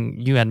thing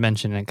you had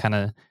mentioned, and kind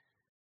of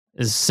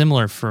is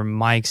similar for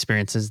my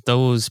experiences,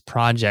 those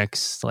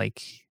projects,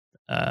 like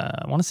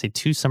I want to say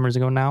 2 summers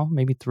ago now,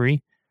 maybe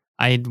 3,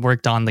 I had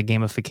worked on the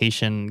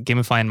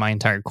gamifying my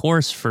entire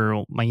course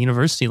for my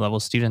university level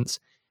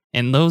students.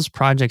 And those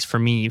projects for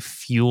me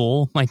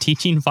fuel my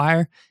teaching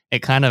fire. It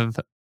kind of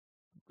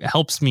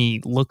helps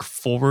me look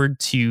forward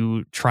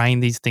to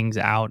trying these things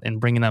out and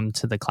bringing them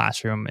to the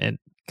classroom. It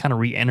kind of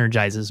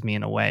re-energizes me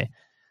in a way.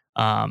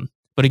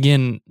 But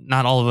again,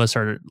 not all of us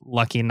are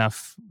lucky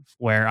enough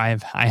where I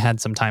had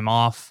some time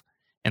off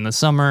in the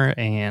summer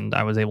and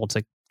I was able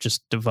to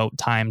just devote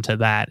time to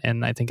that.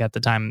 And I think at the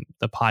time,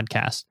 the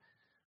podcast.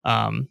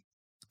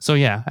 So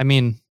yeah, I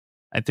mean,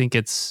 I think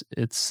it's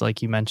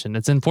like you mentioned,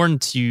 it's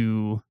important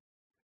to,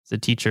 as a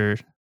teacher,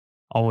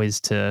 always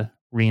to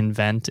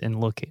reinvent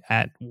and look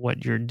at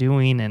what you're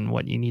doing and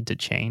what you need to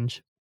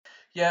change.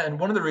 Yeah, and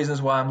one of the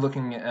reasons why I'm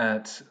looking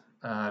at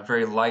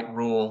very light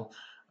rule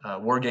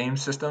war game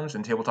systems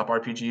and tabletop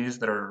RPGs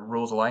that are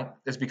rules light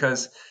is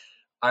because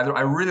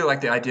I really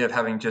like the idea of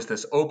having just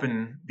these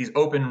open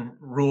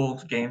rule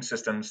game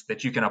systems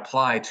that you can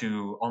apply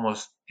to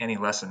almost any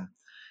lesson.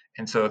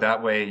 And so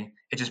that way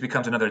it just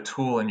becomes another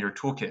tool in your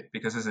toolkit,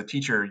 because as a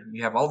teacher,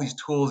 you have all these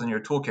tools in your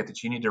toolkit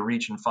that you need to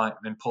reach and find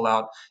and pull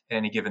out at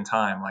any given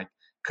time. Like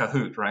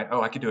Kahoot, right?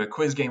 Oh, I could do a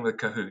quiz game with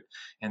Kahoot,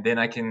 and then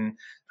I can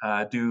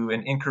do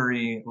an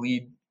inquiry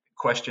lead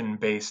question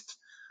based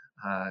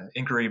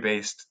inquiry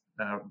based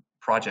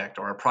project,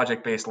 or a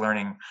project based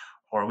learning,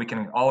 or we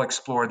can all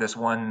explore this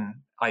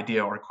one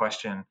idea or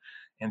question,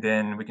 and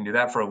then we can do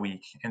that for a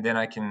week, and then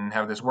I can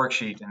have this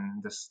worksheet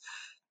and this,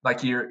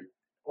 like you're,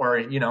 or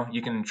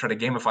you can try to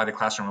gamify the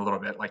classroom a little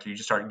bit, like you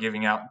just start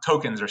giving out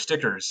tokens or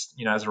stickers,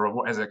 as a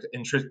as an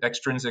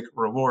extrinsic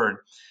reward,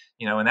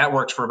 and that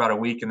works for about a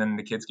week, and then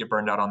the kids get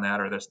burned out on that,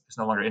 or it's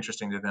no longer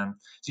interesting to them.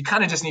 So you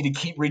kind of just need to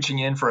keep reaching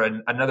in for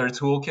another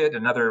toolkit,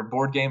 another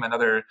board game,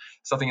 another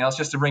something else,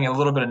 just to bring a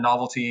little bit of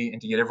novelty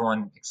and to get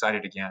everyone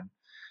excited again.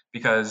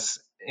 Because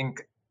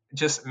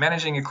just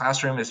managing a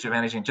classroom is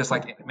just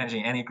like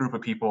managing any group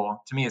of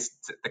people. To me, it's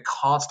the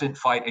constant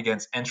fight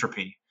against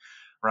entropy.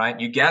 Right?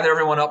 You gather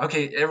everyone up.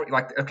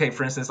 Okay,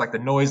 for instance, like the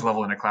noise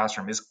level in a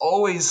classroom is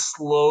always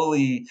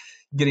slowly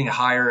getting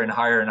higher and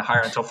higher and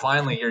higher until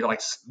finally you're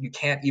like, you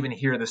can't even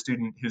hear the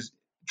student who's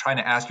trying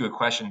to ask you a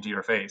question to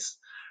your face,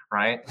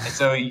 right? And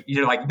so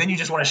you're like, then you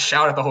just want to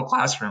shout at the whole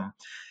classroom.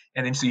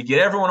 And then so you get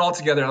everyone all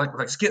together, like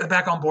let's get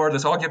back on board.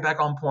 Let's all get back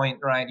on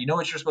point, right? You know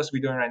what you're supposed to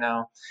be doing right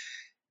now.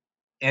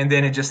 And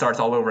then it just starts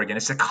all over again.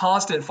 It's a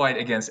constant fight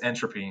against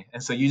entropy.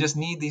 And so you just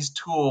need these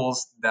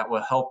tools that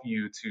will help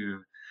you to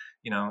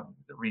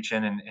reach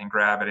in and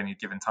grab at any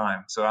given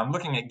time. So I'm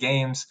looking at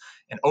games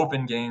and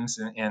open games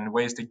and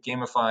ways to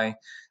gamify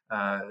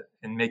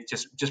and make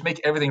just make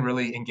everything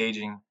really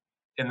engaging.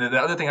 And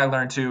the other thing I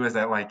learned too is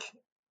that like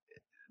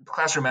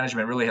classroom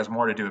management really has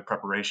more to do with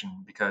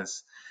preparation,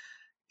 because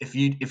if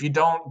you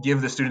don't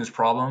give the students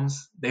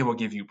problems, they will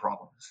give you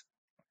problems.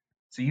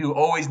 So you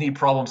always need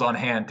problems on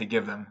hand to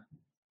give them.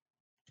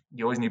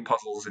 You always need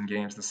puzzles and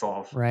games to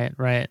solve.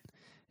 Right.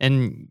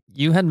 And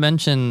you had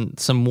mentioned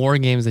some war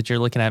games that you're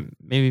looking at.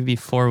 Maybe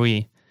before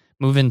we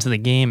move into the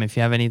game, if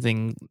you have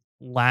anything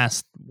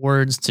last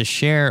words to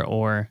share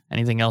or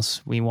anything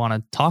else we want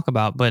to talk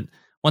about. But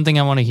one thing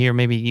I want to hear,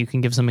 maybe you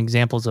can give some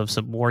examples of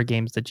some war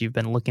games that you've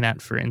been looking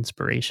at for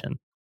inspiration.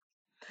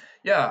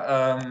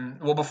 Yeah.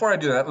 Well, before I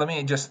do that,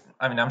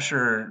 I'm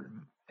sure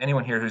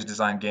anyone here who's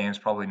designed games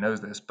probably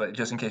knows this, but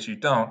just in case you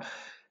don't,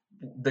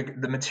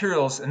 the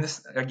materials, and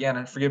this again,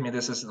 and forgive me,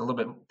 this is a little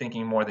bit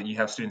thinking more that you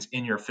have students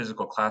in your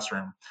physical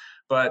classroom,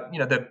 but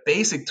the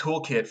basic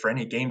toolkit for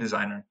any game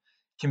designer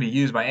can be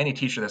used by any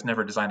teacher that's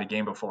never designed a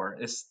game before.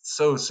 It's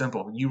so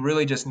simple. You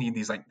really just need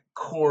these like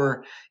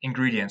core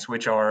ingredients,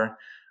 which are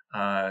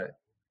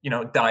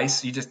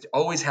dice. You just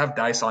always have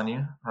dice on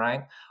you,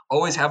 right?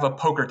 Always have a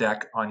poker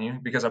deck on you,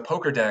 because a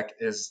poker deck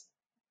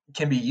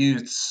can be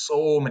used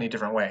so many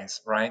different ways,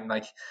 right?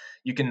 Like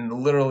you can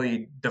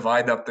literally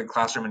divide up the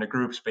classroom into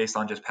groups based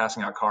on just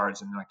passing out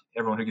cards, and like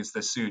everyone who gets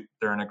this suit,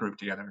 they're in a group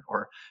together,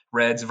 or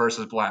reds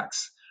versus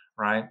blacks,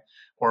 right?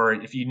 Or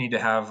if you need to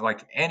have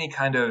like any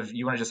kind of,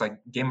 you want to just like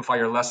gamify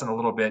your lesson a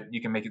little bit,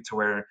 you can make it to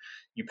where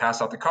you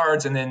pass out the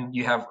cards, and then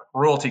you have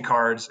royalty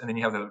cards, and then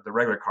you have the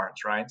regular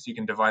cards, right? So you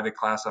can divide the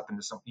class up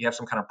into you have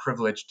some kind of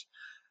privileged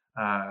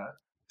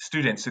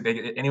students. So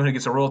anyone who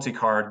gets a royalty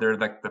card, they're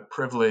like the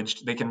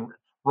privileged, they can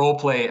role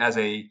play as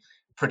a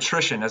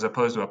patrician as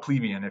opposed to a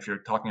plebeian if you're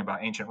talking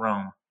about ancient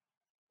Rome.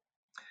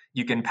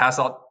 You can pass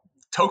out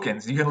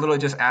tokens. You can literally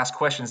just ask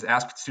questions,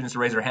 ask students to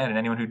raise their hand, and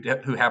anyone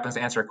who happens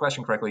to answer a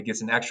question correctly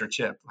gets an extra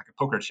chip, like a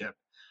poker chip.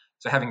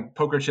 So having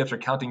poker chips or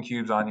counting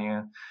cubes on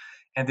you,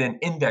 and then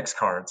index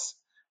cards,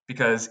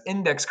 because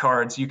index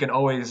cards you can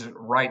always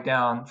write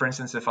down. For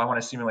instance, if I want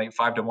to simulate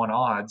 5-to-1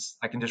 odds,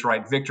 I can just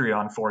write victory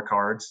on 4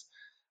 cards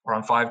or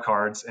on 5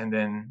 cards, and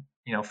then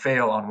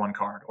fail on 1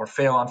 card, or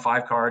fail on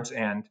 5 cards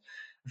and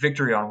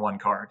victory on 1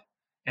 card.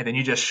 And then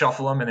you just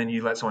shuffle them, and then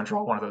you let someone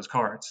draw one of those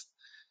cards.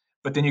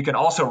 But then you can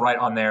also write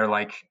on there,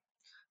 like,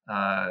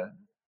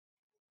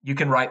 you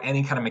can write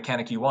any kind of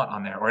mechanic you want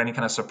on there, or any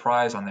kind of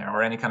surprise on there,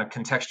 or any kind of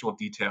contextual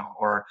detail,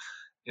 or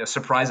a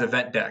surprise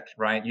event deck,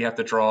 right? You have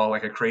to draw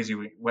like a crazy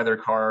weather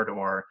card,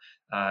 or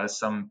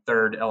some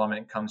third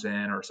element comes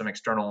in, or some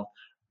external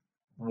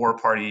war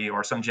party,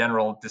 or some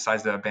general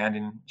decides to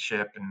abandon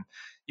ship, and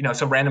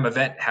some random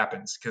event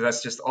happens, because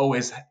that's just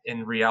always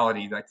in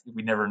reality, like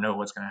we never know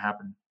what's going to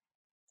happen.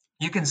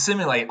 You can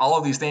simulate all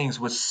of these things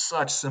with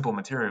such simple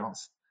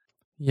materials.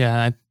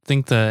 Yeah, I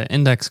think the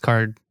index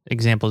card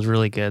example is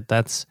really good.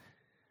 That's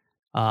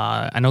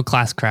I know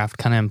Classcraft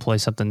kind of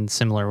employs something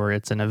similar, where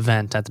it's an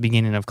event at the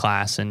beginning of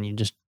class, and you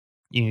just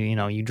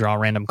you draw a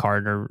random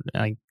card, or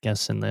I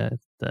guess in the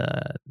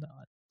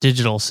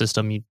digital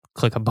system you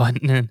click a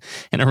button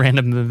and a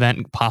random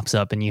event pops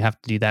up, and you have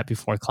to do that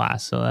before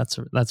class. So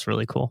that's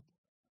really cool.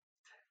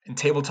 And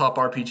tabletop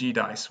RPG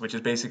dice, which is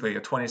basically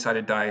a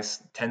 20-sided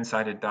dice,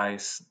 10-sided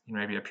dice,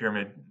 maybe a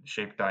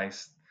pyramid-shaped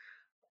dice.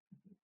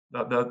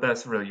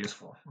 That's really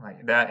useful,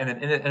 like that.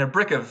 And a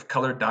brick of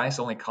colored dice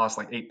only costs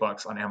like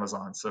 $8 on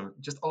Amazon. So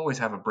just always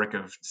have a brick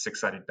of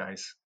 6-sided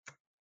dice.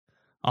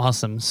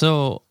 Awesome.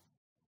 So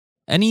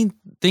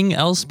anything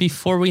else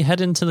before we head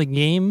into the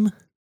game?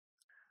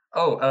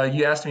 Oh,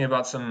 you asked me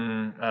about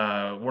some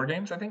war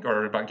games, I think,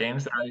 or about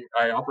games that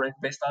I operate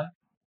based on.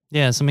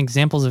 Yeah, some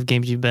examples of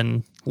games you've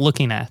been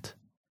looking at.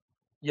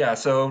 Yeah,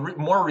 so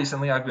more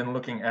recently, I've been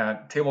looking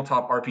at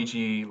tabletop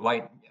RPG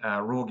light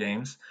rule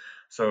games.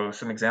 So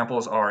some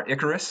examples are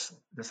Icarus.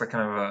 That's like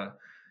kind of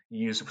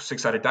you use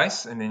six-sided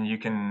dice, and then you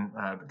can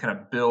kind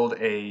of build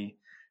a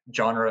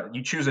genre.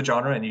 You choose a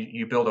genre, and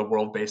you build a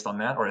world based on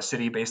that, or a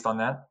city based on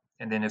that.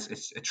 And then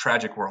it's a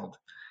tragic world.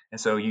 And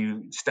so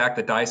you stack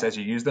the dice as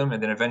you use them,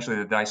 and then eventually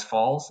the dice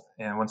falls.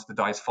 And once the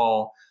dice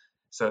fall,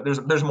 so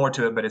there's more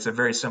to it, but it's a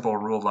very simple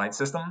ruled light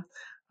system.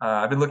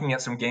 I've been looking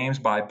at some games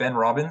by Ben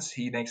Robbins.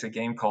 He makes a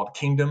game called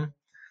Kingdom,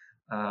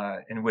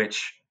 in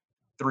which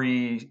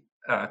three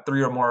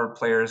or more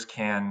players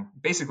can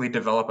basically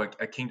develop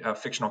a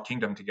fictional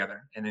kingdom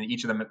together, and then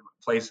each of them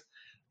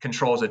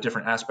controls a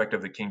different aspect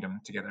of the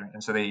kingdom together,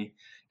 and so they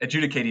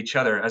adjudicate each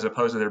other as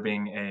opposed to there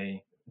being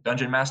a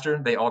dungeon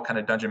master. They all kind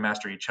of dungeon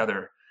master each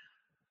other,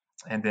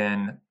 and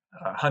then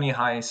Honey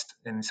Heist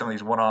and some of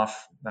these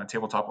one-off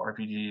tabletop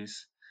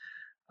RPGs.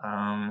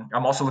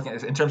 I'm also looking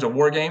at, in terms of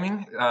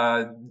wargaming.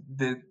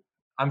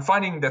 I'm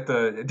finding that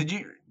I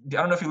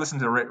don't know if you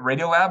listened to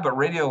Radiolab, but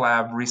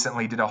Radiolab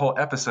recently did a whole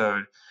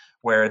episode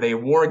where they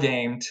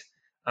wargamed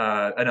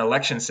an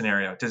election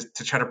scenario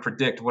to try to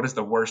predict what is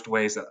the worst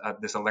ways that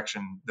this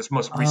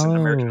most recent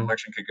American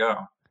election could go.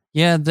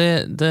 Yeah,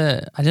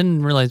 I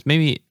didn't realize,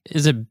 maybe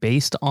is it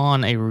based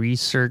on a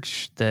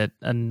research that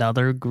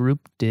another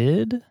group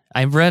did?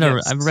 I've read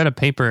a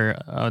paper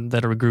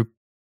that a group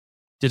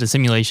did a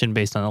simulation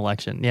based on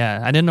election. Yeah,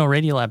 I didn't know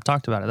Radiolab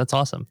talked about it. That's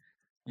awesome.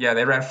 Yeah,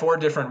 they ran 4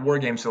 different war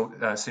game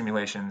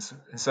simulations.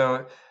 And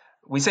so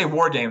we say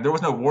war game. There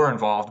was no war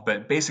involved,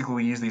 but basically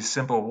we use these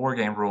simple war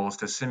game rules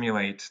to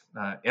simulate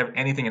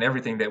anything and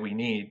everything that we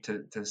need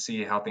to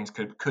see how things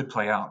could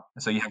play out.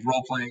 And so you have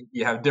role playing.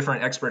 You have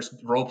different experts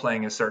role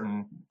playing as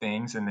certain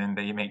things, and then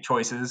they make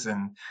choices.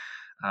 And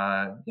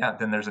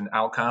then there's an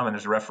outcome, and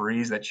there's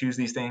referees that choose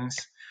these things.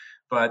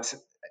 But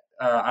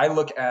I've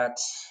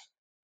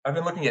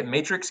been looking at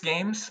Matrix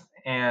games,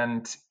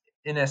 and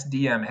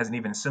NSDM has an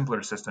even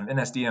simpler system.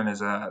 NSDM is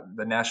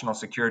the National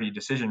Security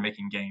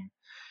Decision-Making game.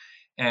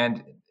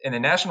 And in the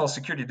National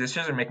Security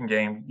Decision-Making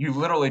game, you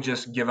literally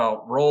just give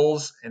out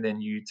roles, and then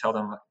you tell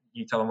them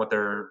what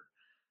they're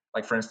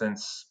like. For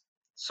instance,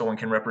 someone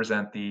can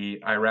represent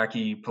the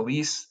Iraqi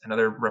police,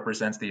 another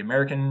represents the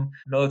American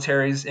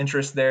military's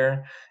interest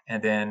there,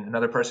 and then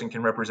another person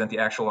can represent the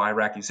actual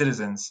Iraqi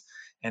citizens,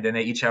 and then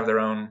they each have their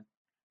own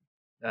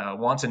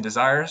wants and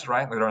desires,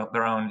 right?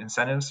 Their own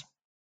incentives.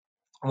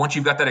 Once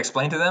you've got that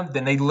explained to them,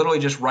 then they literally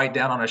just write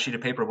down on a sheet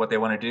of paper what they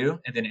want to do,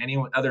 and then any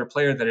other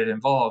player that it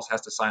involves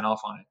has to sign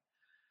off on it.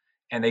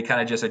 And they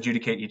kind of just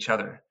adjudicate each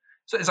other.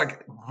 So it's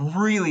like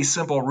really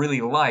simple, really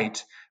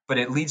light, but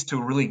it leads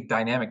to really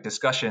dynamic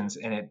discussions,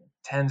 and it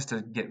tends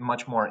to get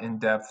much more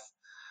in-depth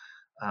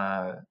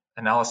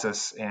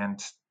analysis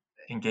and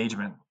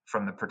engagement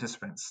from the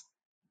participants.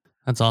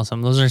 That's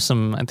awesome. Those are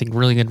some, I think,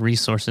 really good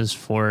resources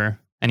for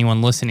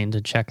anyone listening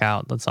to check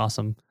out. That's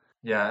awesome.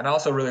 Yeah, and I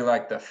also really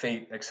like the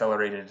Fate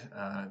accelerated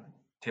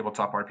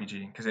tabletop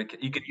RPG because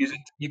you can use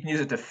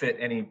it to fit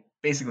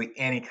basically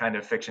any kind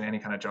of fiction, any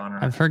kind of genre.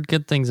 I've heard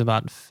good things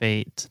about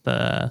Fate,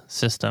 the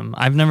system.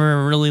 I've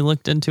never really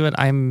looked into it.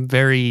 I'm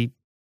very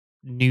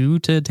new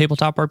to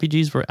tabletop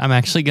RPGs. Where I'm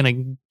actually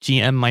going to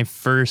GM my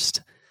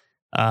first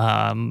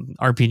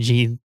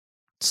RPG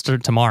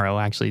start tomorrow.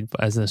 Actually,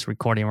 as this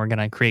recording, we're going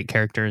to create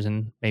characters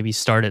and maybe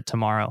start it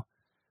tomorrow.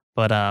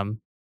 But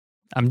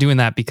I'm doing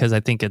that because I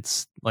think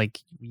it's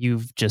like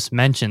you've just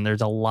mentioned,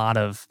 there's a lot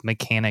of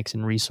mechanics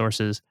and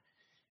resources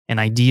and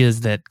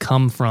ideas that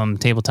come from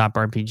tabletop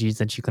RPGs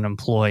that you can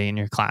employ in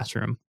your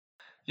classroom.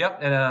 Yep,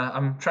 and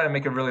I'm trying to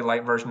make a really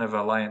light version of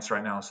Alliance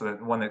right now, so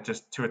that one that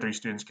just 2 or 3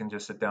 students can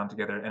just sit down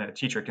together, and a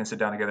teacher can sit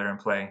down together and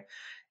play.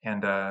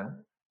 And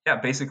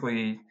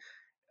basically,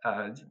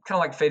 kind of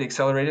like Fate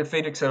Accelerated.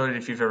 Fate Accelerated,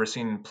 if you've ever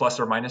seen plus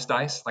or minus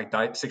dice, like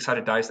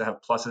 6-sided dice that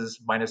have pluses,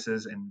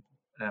 minuses,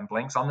 and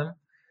blanks on them.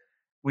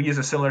 We use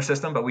a similar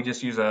system, but we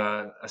just use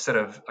a set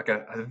of like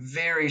a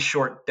very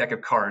short deck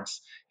of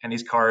cards, and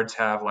these cards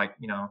have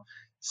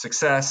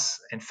success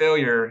and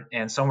failure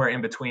and somewhere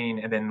in between,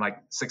 and then like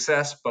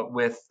success but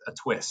with a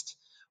twist,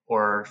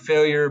 or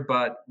failure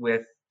but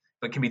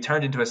can be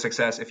turned into a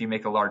success if you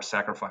make a large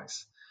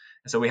sacrifice.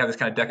 And so we have this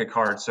kind of deck of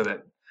cards so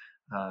that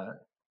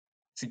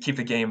to keep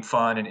the game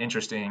fun and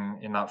interesting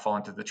and not fall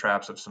into the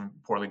traps of some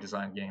poorly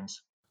designed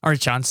games. All right,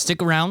 Sean,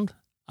 stick around.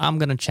 I'm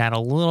going to chat a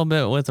little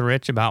bit with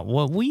Rich about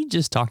what we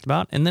just talked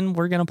about, and then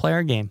we're going to play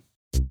our game.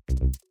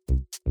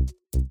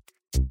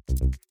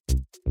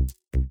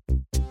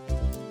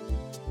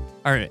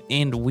 All right,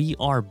 and we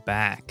are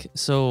back.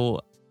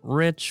 So,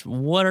 Rich,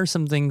 what are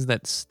some things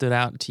that stood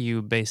out to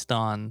you based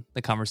on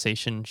the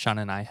conversation Sean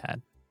and I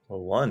had?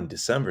 Well,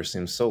 December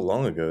seems so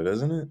long ago,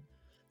 doesn't it?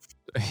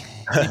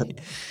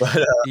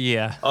 But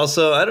yeah.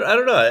 Also, I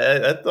don't know.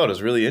 I thought it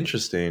was really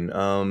interesting.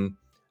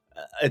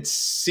 It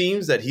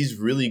seems that he's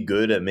really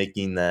good at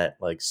making that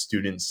like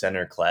student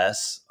center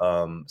class,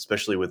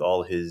 especially with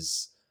all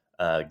his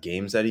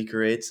games that he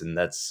creates. And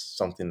that's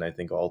something I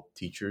think all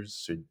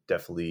teachers should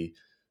definitely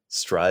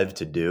strive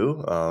to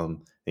do.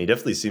 And he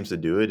definitely seems to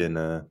do it in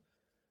a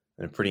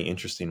pretty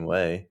interesting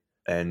way.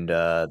 And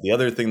the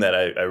other thing that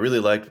I really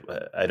liked,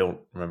 I don't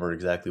remember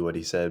exactly what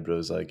he said, but it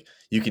was like,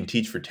 you can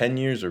teach for 10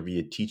 years or be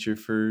a teacher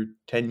for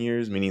 10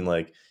 years, meaning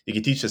like you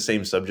can teach the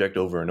same subject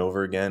over and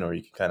over again, or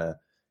you can kind of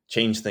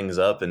change things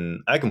up.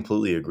 And I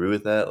completely agree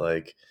with that.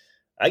 Like,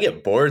 I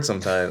get bored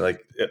sometimes. Like,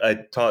 I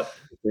taught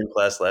the same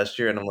class last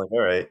year, and I'm like,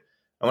 all right,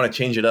 I want to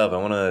change it up. I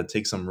want to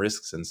take some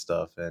risks and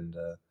stuff. And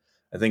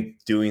I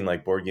think doing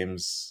like board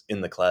games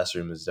in the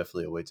classroom is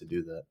definitely a way to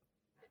do that.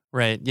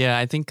 Right. Yeah.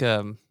 I think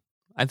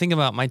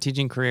about my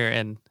teaching career,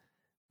 and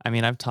I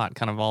mean, I've taught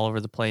kind of all over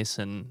the place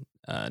in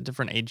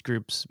different age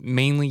groups,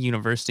 mainly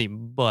university.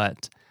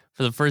 But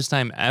for the first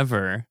time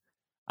ever,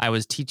 I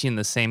was teaching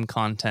the same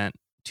content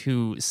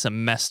 2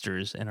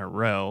 semesters in a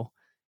row.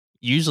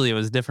 Usually it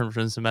was different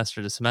from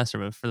semester to semester,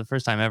 but for the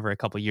first time ever a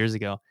couple years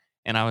ago.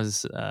 And I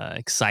was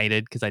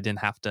excited because I didn't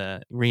have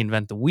to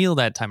reinvent the wheel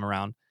that time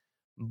around.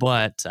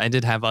 But I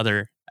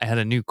had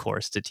a new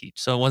course to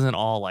teach. So it wasn't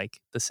all like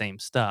the same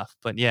stuff.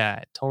 But yeah,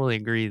 I totally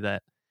agree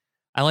that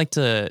I like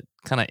to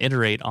kind of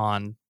iterate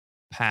on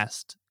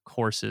past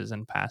courses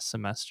and past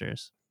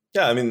semesters.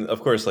 Yeah, I mean,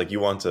 of course, like you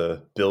want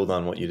to build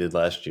on what you did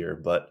last year,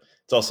 but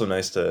it's also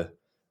nice to.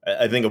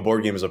 I think a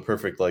board game is a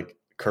perfect like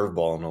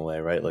curveball in a way,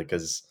 right? Like,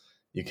 because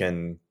you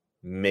can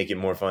make it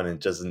more fun and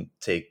it doesn't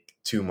take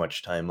too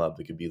much time up.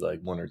 It could be like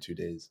 1 or 2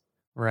 days.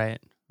 Right,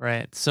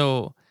 right.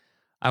 So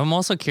I'm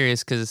also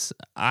curious because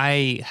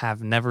I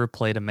have never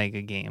played a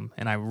mega game,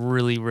 and I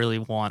really, really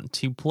want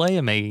to play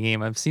a mega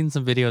game. I've seen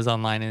some videos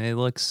online, and it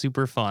looks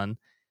super fun.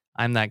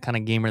 I'm that kind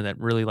of gamer that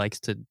really likes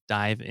to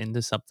dive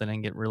into something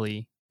and get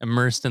really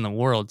immersed in the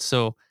world.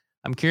 So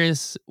I'm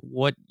curious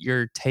what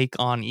your take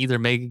on either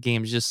mega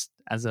games just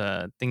as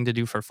a thing to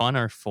do for fun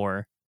or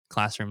for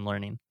classroom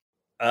learning.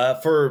 I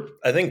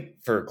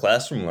think for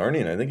classroom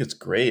learning, I think it's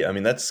great. I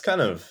mean, that's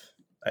kind of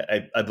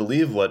I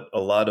believe what a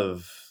lot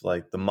of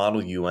like the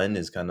Model UN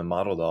is kind of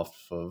modeled off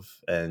of,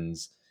 and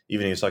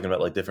even he was talking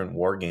about like different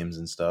war games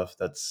and stuff.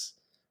 That's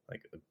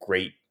like a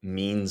great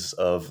means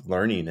of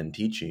learning and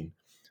teaching.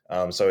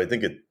 So I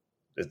think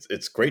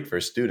it's great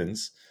for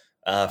students.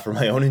 For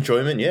my own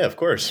enjoyment, yeah, of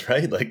course,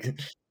 right? Like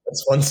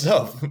that's fun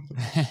stuff.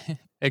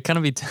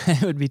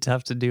 It would be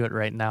tough to do it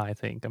right now, I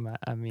think.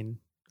 I mean,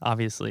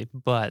 obviously,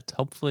 but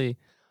hopefully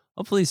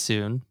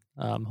soon.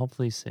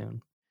 Hopefully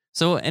soon.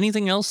 So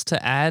anything else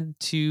to add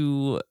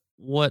to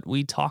what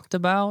we talked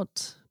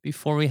about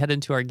before we head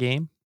into our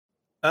game?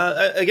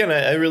 I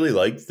really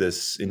liked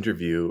this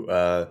interview.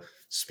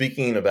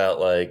 Speaking about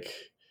like,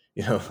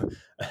 you know,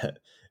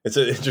 it's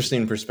an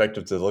interesting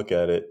perspective to look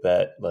at it,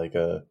 that like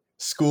a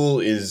school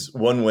is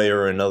one way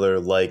or another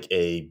like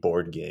a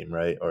board game,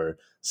 right? Or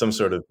some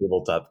sort of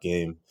tabletop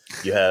game.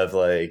 You have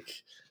like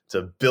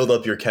to build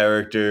up your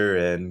character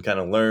and kind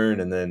of learn,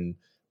 and then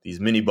these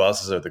mini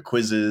bosses are the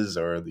quizzes,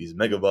 or these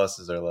mega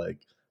bosses are like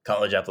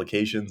college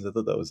applications. I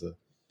thought that was a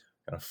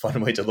kind of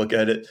fun way to look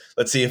at it.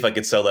 Let's see if I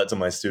could sell that to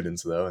my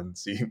students though, and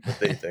see what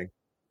they think.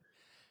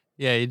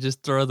 Yeah, you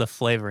just throw the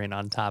flavoring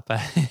on top. I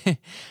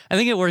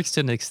think it works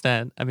to an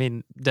extent. I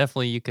mean,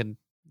 definitely you can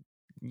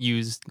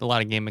use a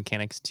lot of game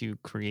mechanics to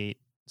create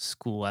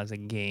school as a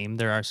game.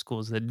 There are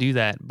schools that do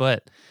that,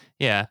 but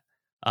yeah,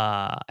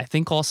 I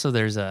think also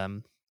there's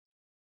an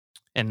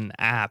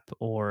app,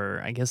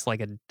 or I guess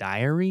like a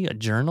diary, a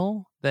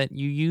journal that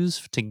you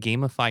use to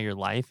gamify your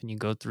life, and you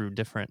go through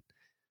different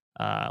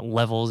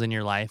levels in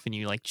your life, and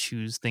you like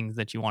choose things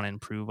that you want to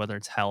improve, whether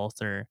it's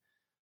health or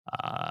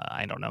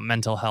I don't know,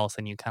 mental health,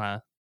 and you kind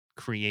of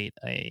create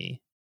a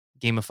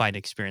gamified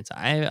experience.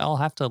 I'll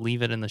have to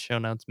leave it in the show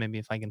notes, maybe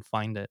if I can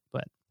find it.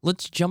 But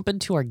let's jump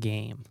into our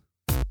game.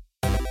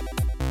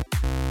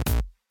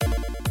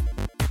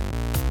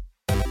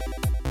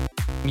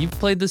 You've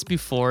played this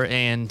before,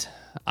 and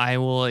I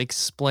will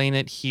explain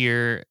it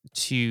here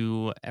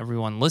to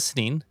everyone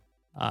listening.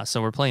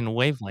 So we're playing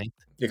Wavelength.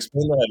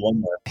 Explain that I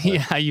won last time.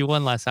 Yeah, you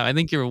won last time. I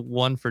think you're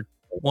 1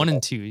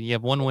 and 2. You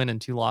have 1 win and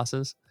 2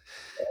 losses.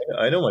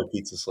 I know my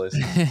pizza slice.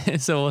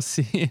 So we'll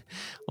see.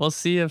 We'll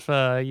see if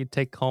you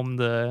take home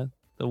the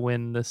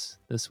win this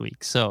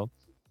week. So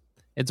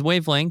it's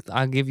Wavelength.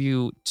 I'll give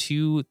you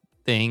 2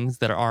 things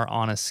that are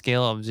on a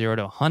scale of 0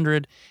 to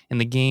 100. In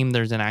the game,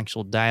 there's an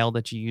actual dial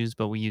that you use,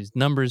 but we use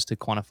numbers to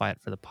quantify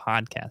it for the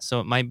podcast. So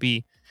it might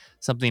be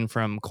something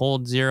from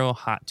cold 0,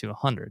 hot to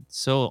 100.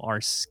 So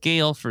our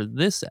scale for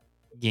this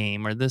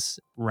game or this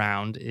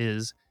round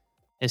is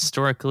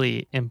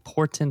historically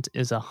important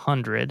is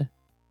 100.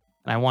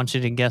 And I want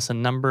you to guess a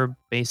number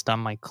based on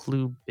my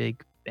clue,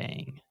 Big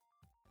Bang.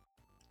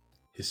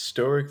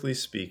 Historically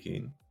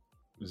speaking,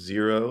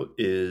 0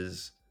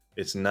 is,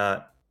 it's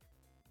not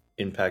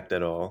impact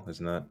at all.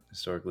 It's not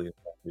historically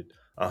impacted.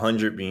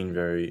 100 being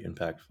very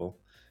impactful.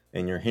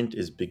 And your hint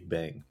is Big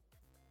Bang.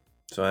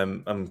 So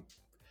I'm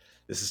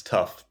this is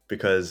tough,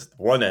 because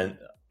one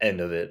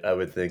end of it, I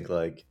would think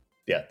like,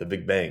 yeah, the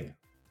Big Bang,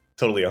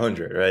 totally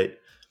 100, right?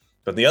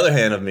 But the other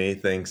hand of me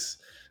thinks,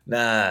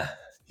 nah,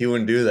 he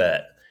wouldn't do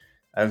that.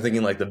 I'm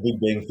thinking like the Big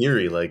Bang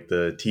Theory, like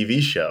the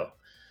TV show.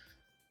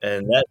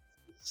 And that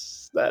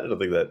I don't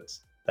think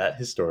that's that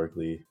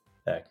historically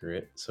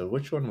accurate. So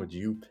which one would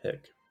you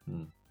pick?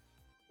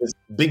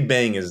 Big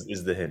Bang is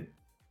the hint.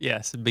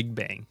 Yes, Big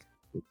Bang.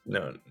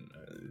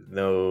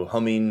 No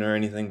humming or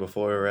anything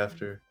before or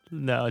after.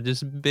 No,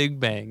 just Big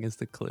Bang is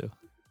the clue.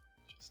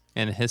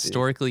 And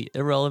historically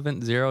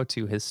irrelevant 0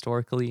 to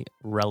historically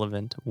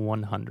relevant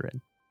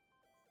 100.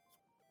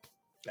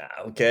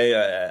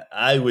 Okay,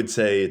 I would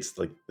say it's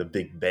like the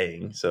Big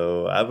Bang,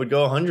 so I would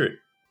go 100.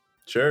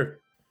 Sure.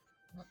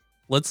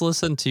 Let's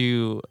listen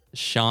to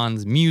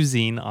Sean's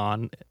musing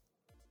on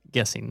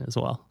guessing as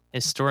well.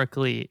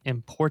 Historically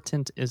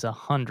important is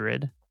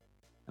 100. And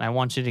I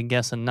want you to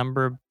guess a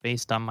number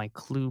based on my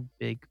clue,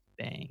 Big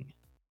Bang.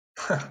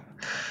 Well,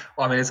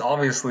 I mean, it's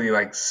obviously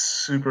like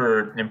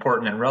super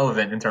important and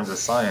relevant in terms of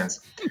science,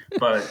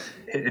 but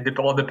it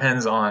all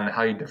depends on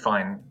how you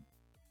define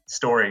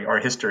story or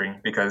history,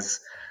 because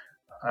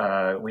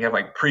we have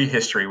like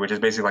prehistory, which is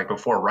basically like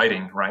before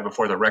writing, right?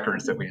 Before the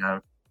records that we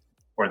have,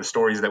 or the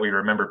stories that we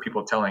remember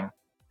people telling.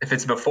 If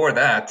it's before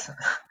that,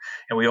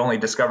 and we only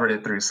discovered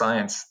it through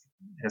science,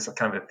 it's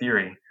kind of a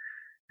theory.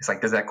 It's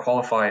like, does that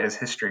qualify as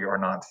history or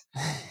not?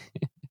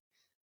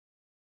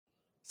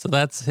 So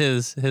that's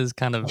his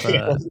kind of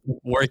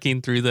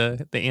working through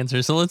the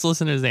answer. So let's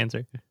listen to his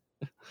answer.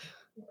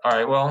 All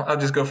right, well, I'll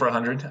just go for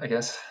 100, I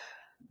guess.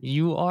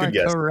 You are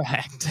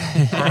correct.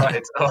 All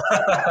right.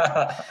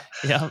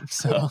 Yep.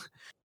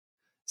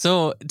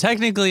 So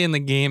technically in the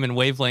game in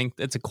Wavelength,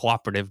 it's a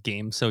cooperative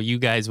game. So you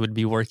guys would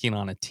be working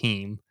on a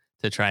team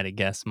to try to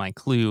guess my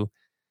clue.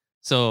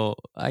 So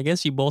I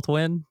guess you both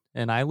win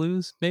and I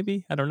lose,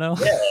 maybe? I don't know.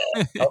 Yeah,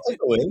 I'll take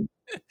a win.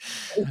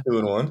 I'm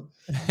doing one.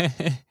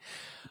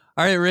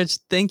 All right, Rich,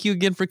 thank you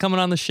again for coming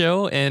on the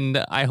show.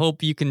 And I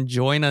hope you can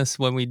join us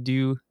when we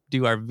do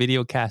our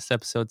video cast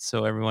episodes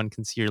so everyone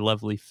can see your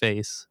lovely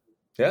face.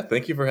 Yeah,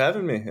 thank you for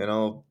having me. And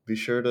I'll be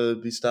sure to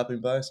be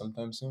stopping by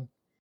sometime soon.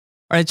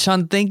 All right,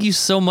 Sean, thank you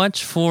so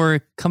much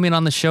for coming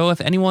on the show. If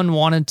anyone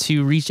wanted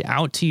to reach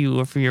out to you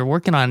or if you're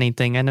working on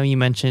anything, I know you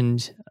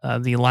mentioned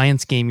the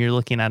Alliance game, you're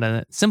looking at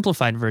a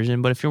simplified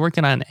version, but if you're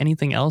working on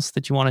anything else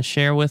that you want to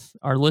share with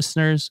our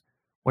listeners,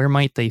 where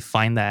might they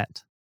find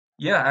that?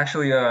 Yeah,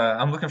 actually,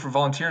 I'm looking for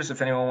volunteers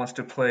if anyone wants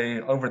to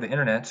play over the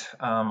internet.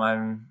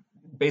 I'm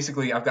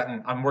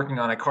working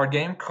on a card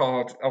game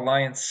called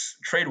Alliance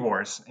Trade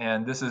Wars,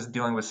 and this is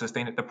dealing with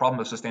the problem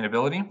of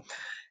sustainability.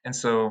 And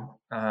so,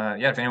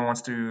 if anyone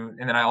wants to,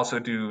 and then I also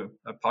do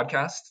a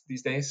podcast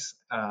these days,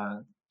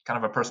 kind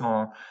of a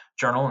personal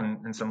journal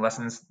and some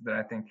lessons that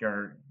I think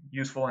are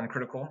useful and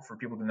critical for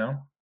people to know.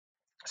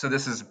 So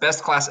this is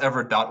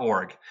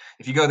bestclassever.org.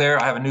 If you go there,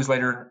 I have a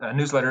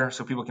newsletter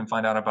so people can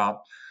find out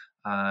about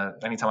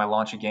anytime I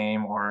launch a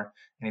game, or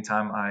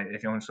anytime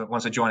if anyone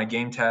wants to join a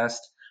game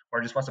test, or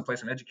just wants to play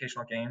some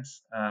educational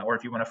games, or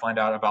if you want to find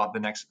out about the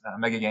next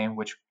mega game,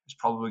 which is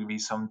probably going to be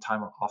some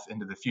time off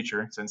into the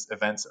future, since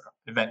event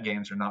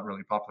games are not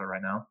really popular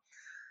right now.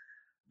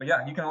 But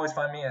yeah, you can always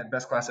find me at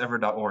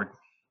bestclassever.org.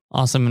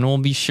 Awesome. And we'll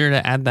be sure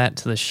to add that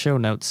to the show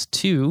notes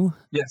too.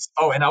 Yes.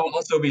 Oh, and I will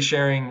also be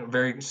sharing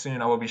very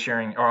soon. I'll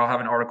have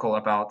an article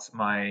about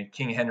my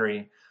King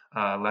Henry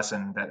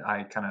lesson that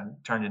I kind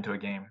of turned into a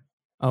game.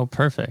 Oh,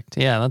 perfect.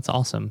 Yeah, that's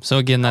awesome. So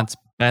again, that's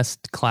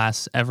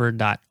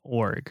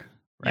bestclassever.org,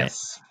 right?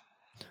 Yes.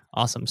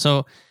 Awesome.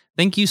 So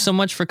thank you so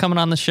much for coming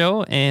on the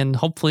show, and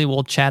hopefully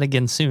we'll chat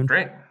again soon.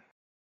 Great.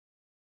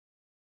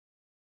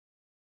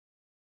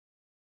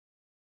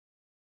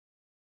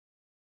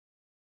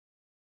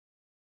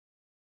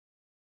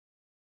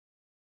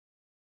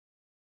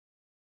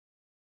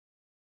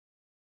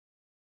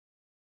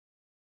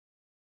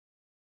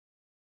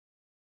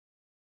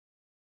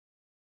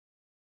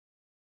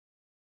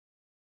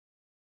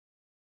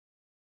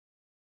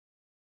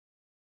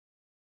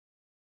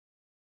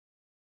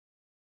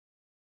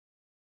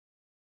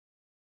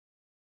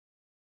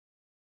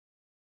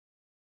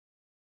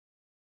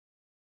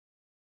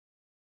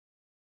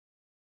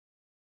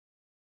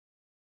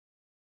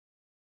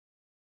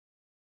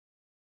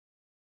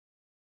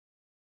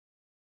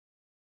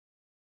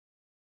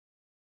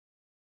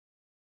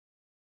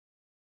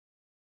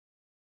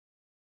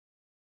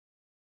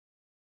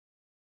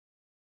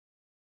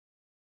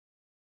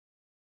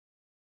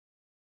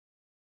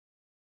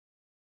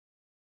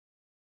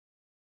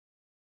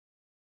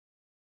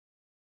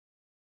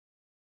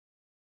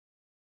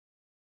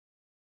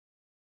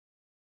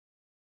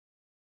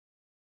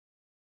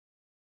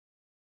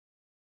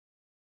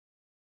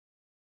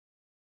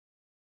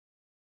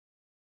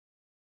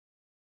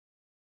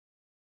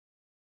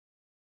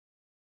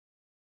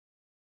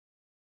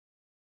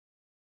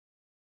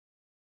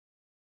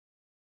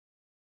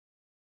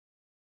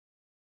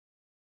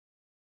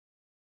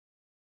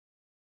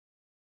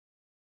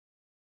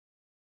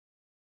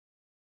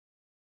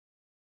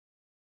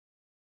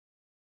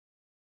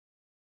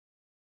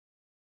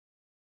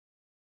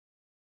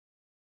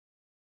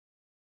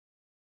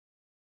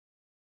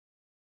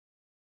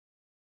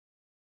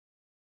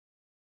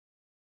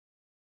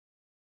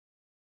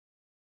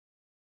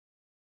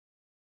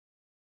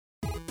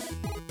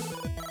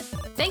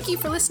 Thank you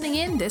for listening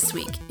in this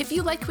week. If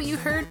you liked what you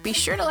heard, be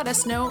sure to let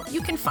us know.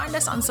 You can find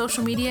us on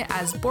social media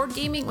as Board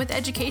Gaming with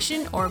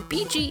Education or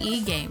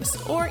BGE Games,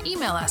 or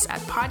email us at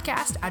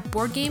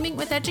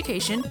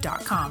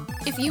podcast@boardgamingwitheducation.com.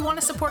 If you want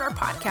to support our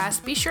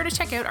podcast, be sure to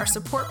check out our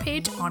support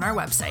page on our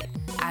website.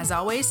 As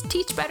always,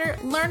 teach better,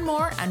 learn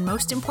more, and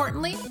most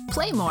importantly,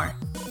 play more.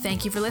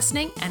 Thank you for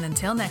listening, and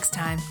until next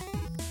time.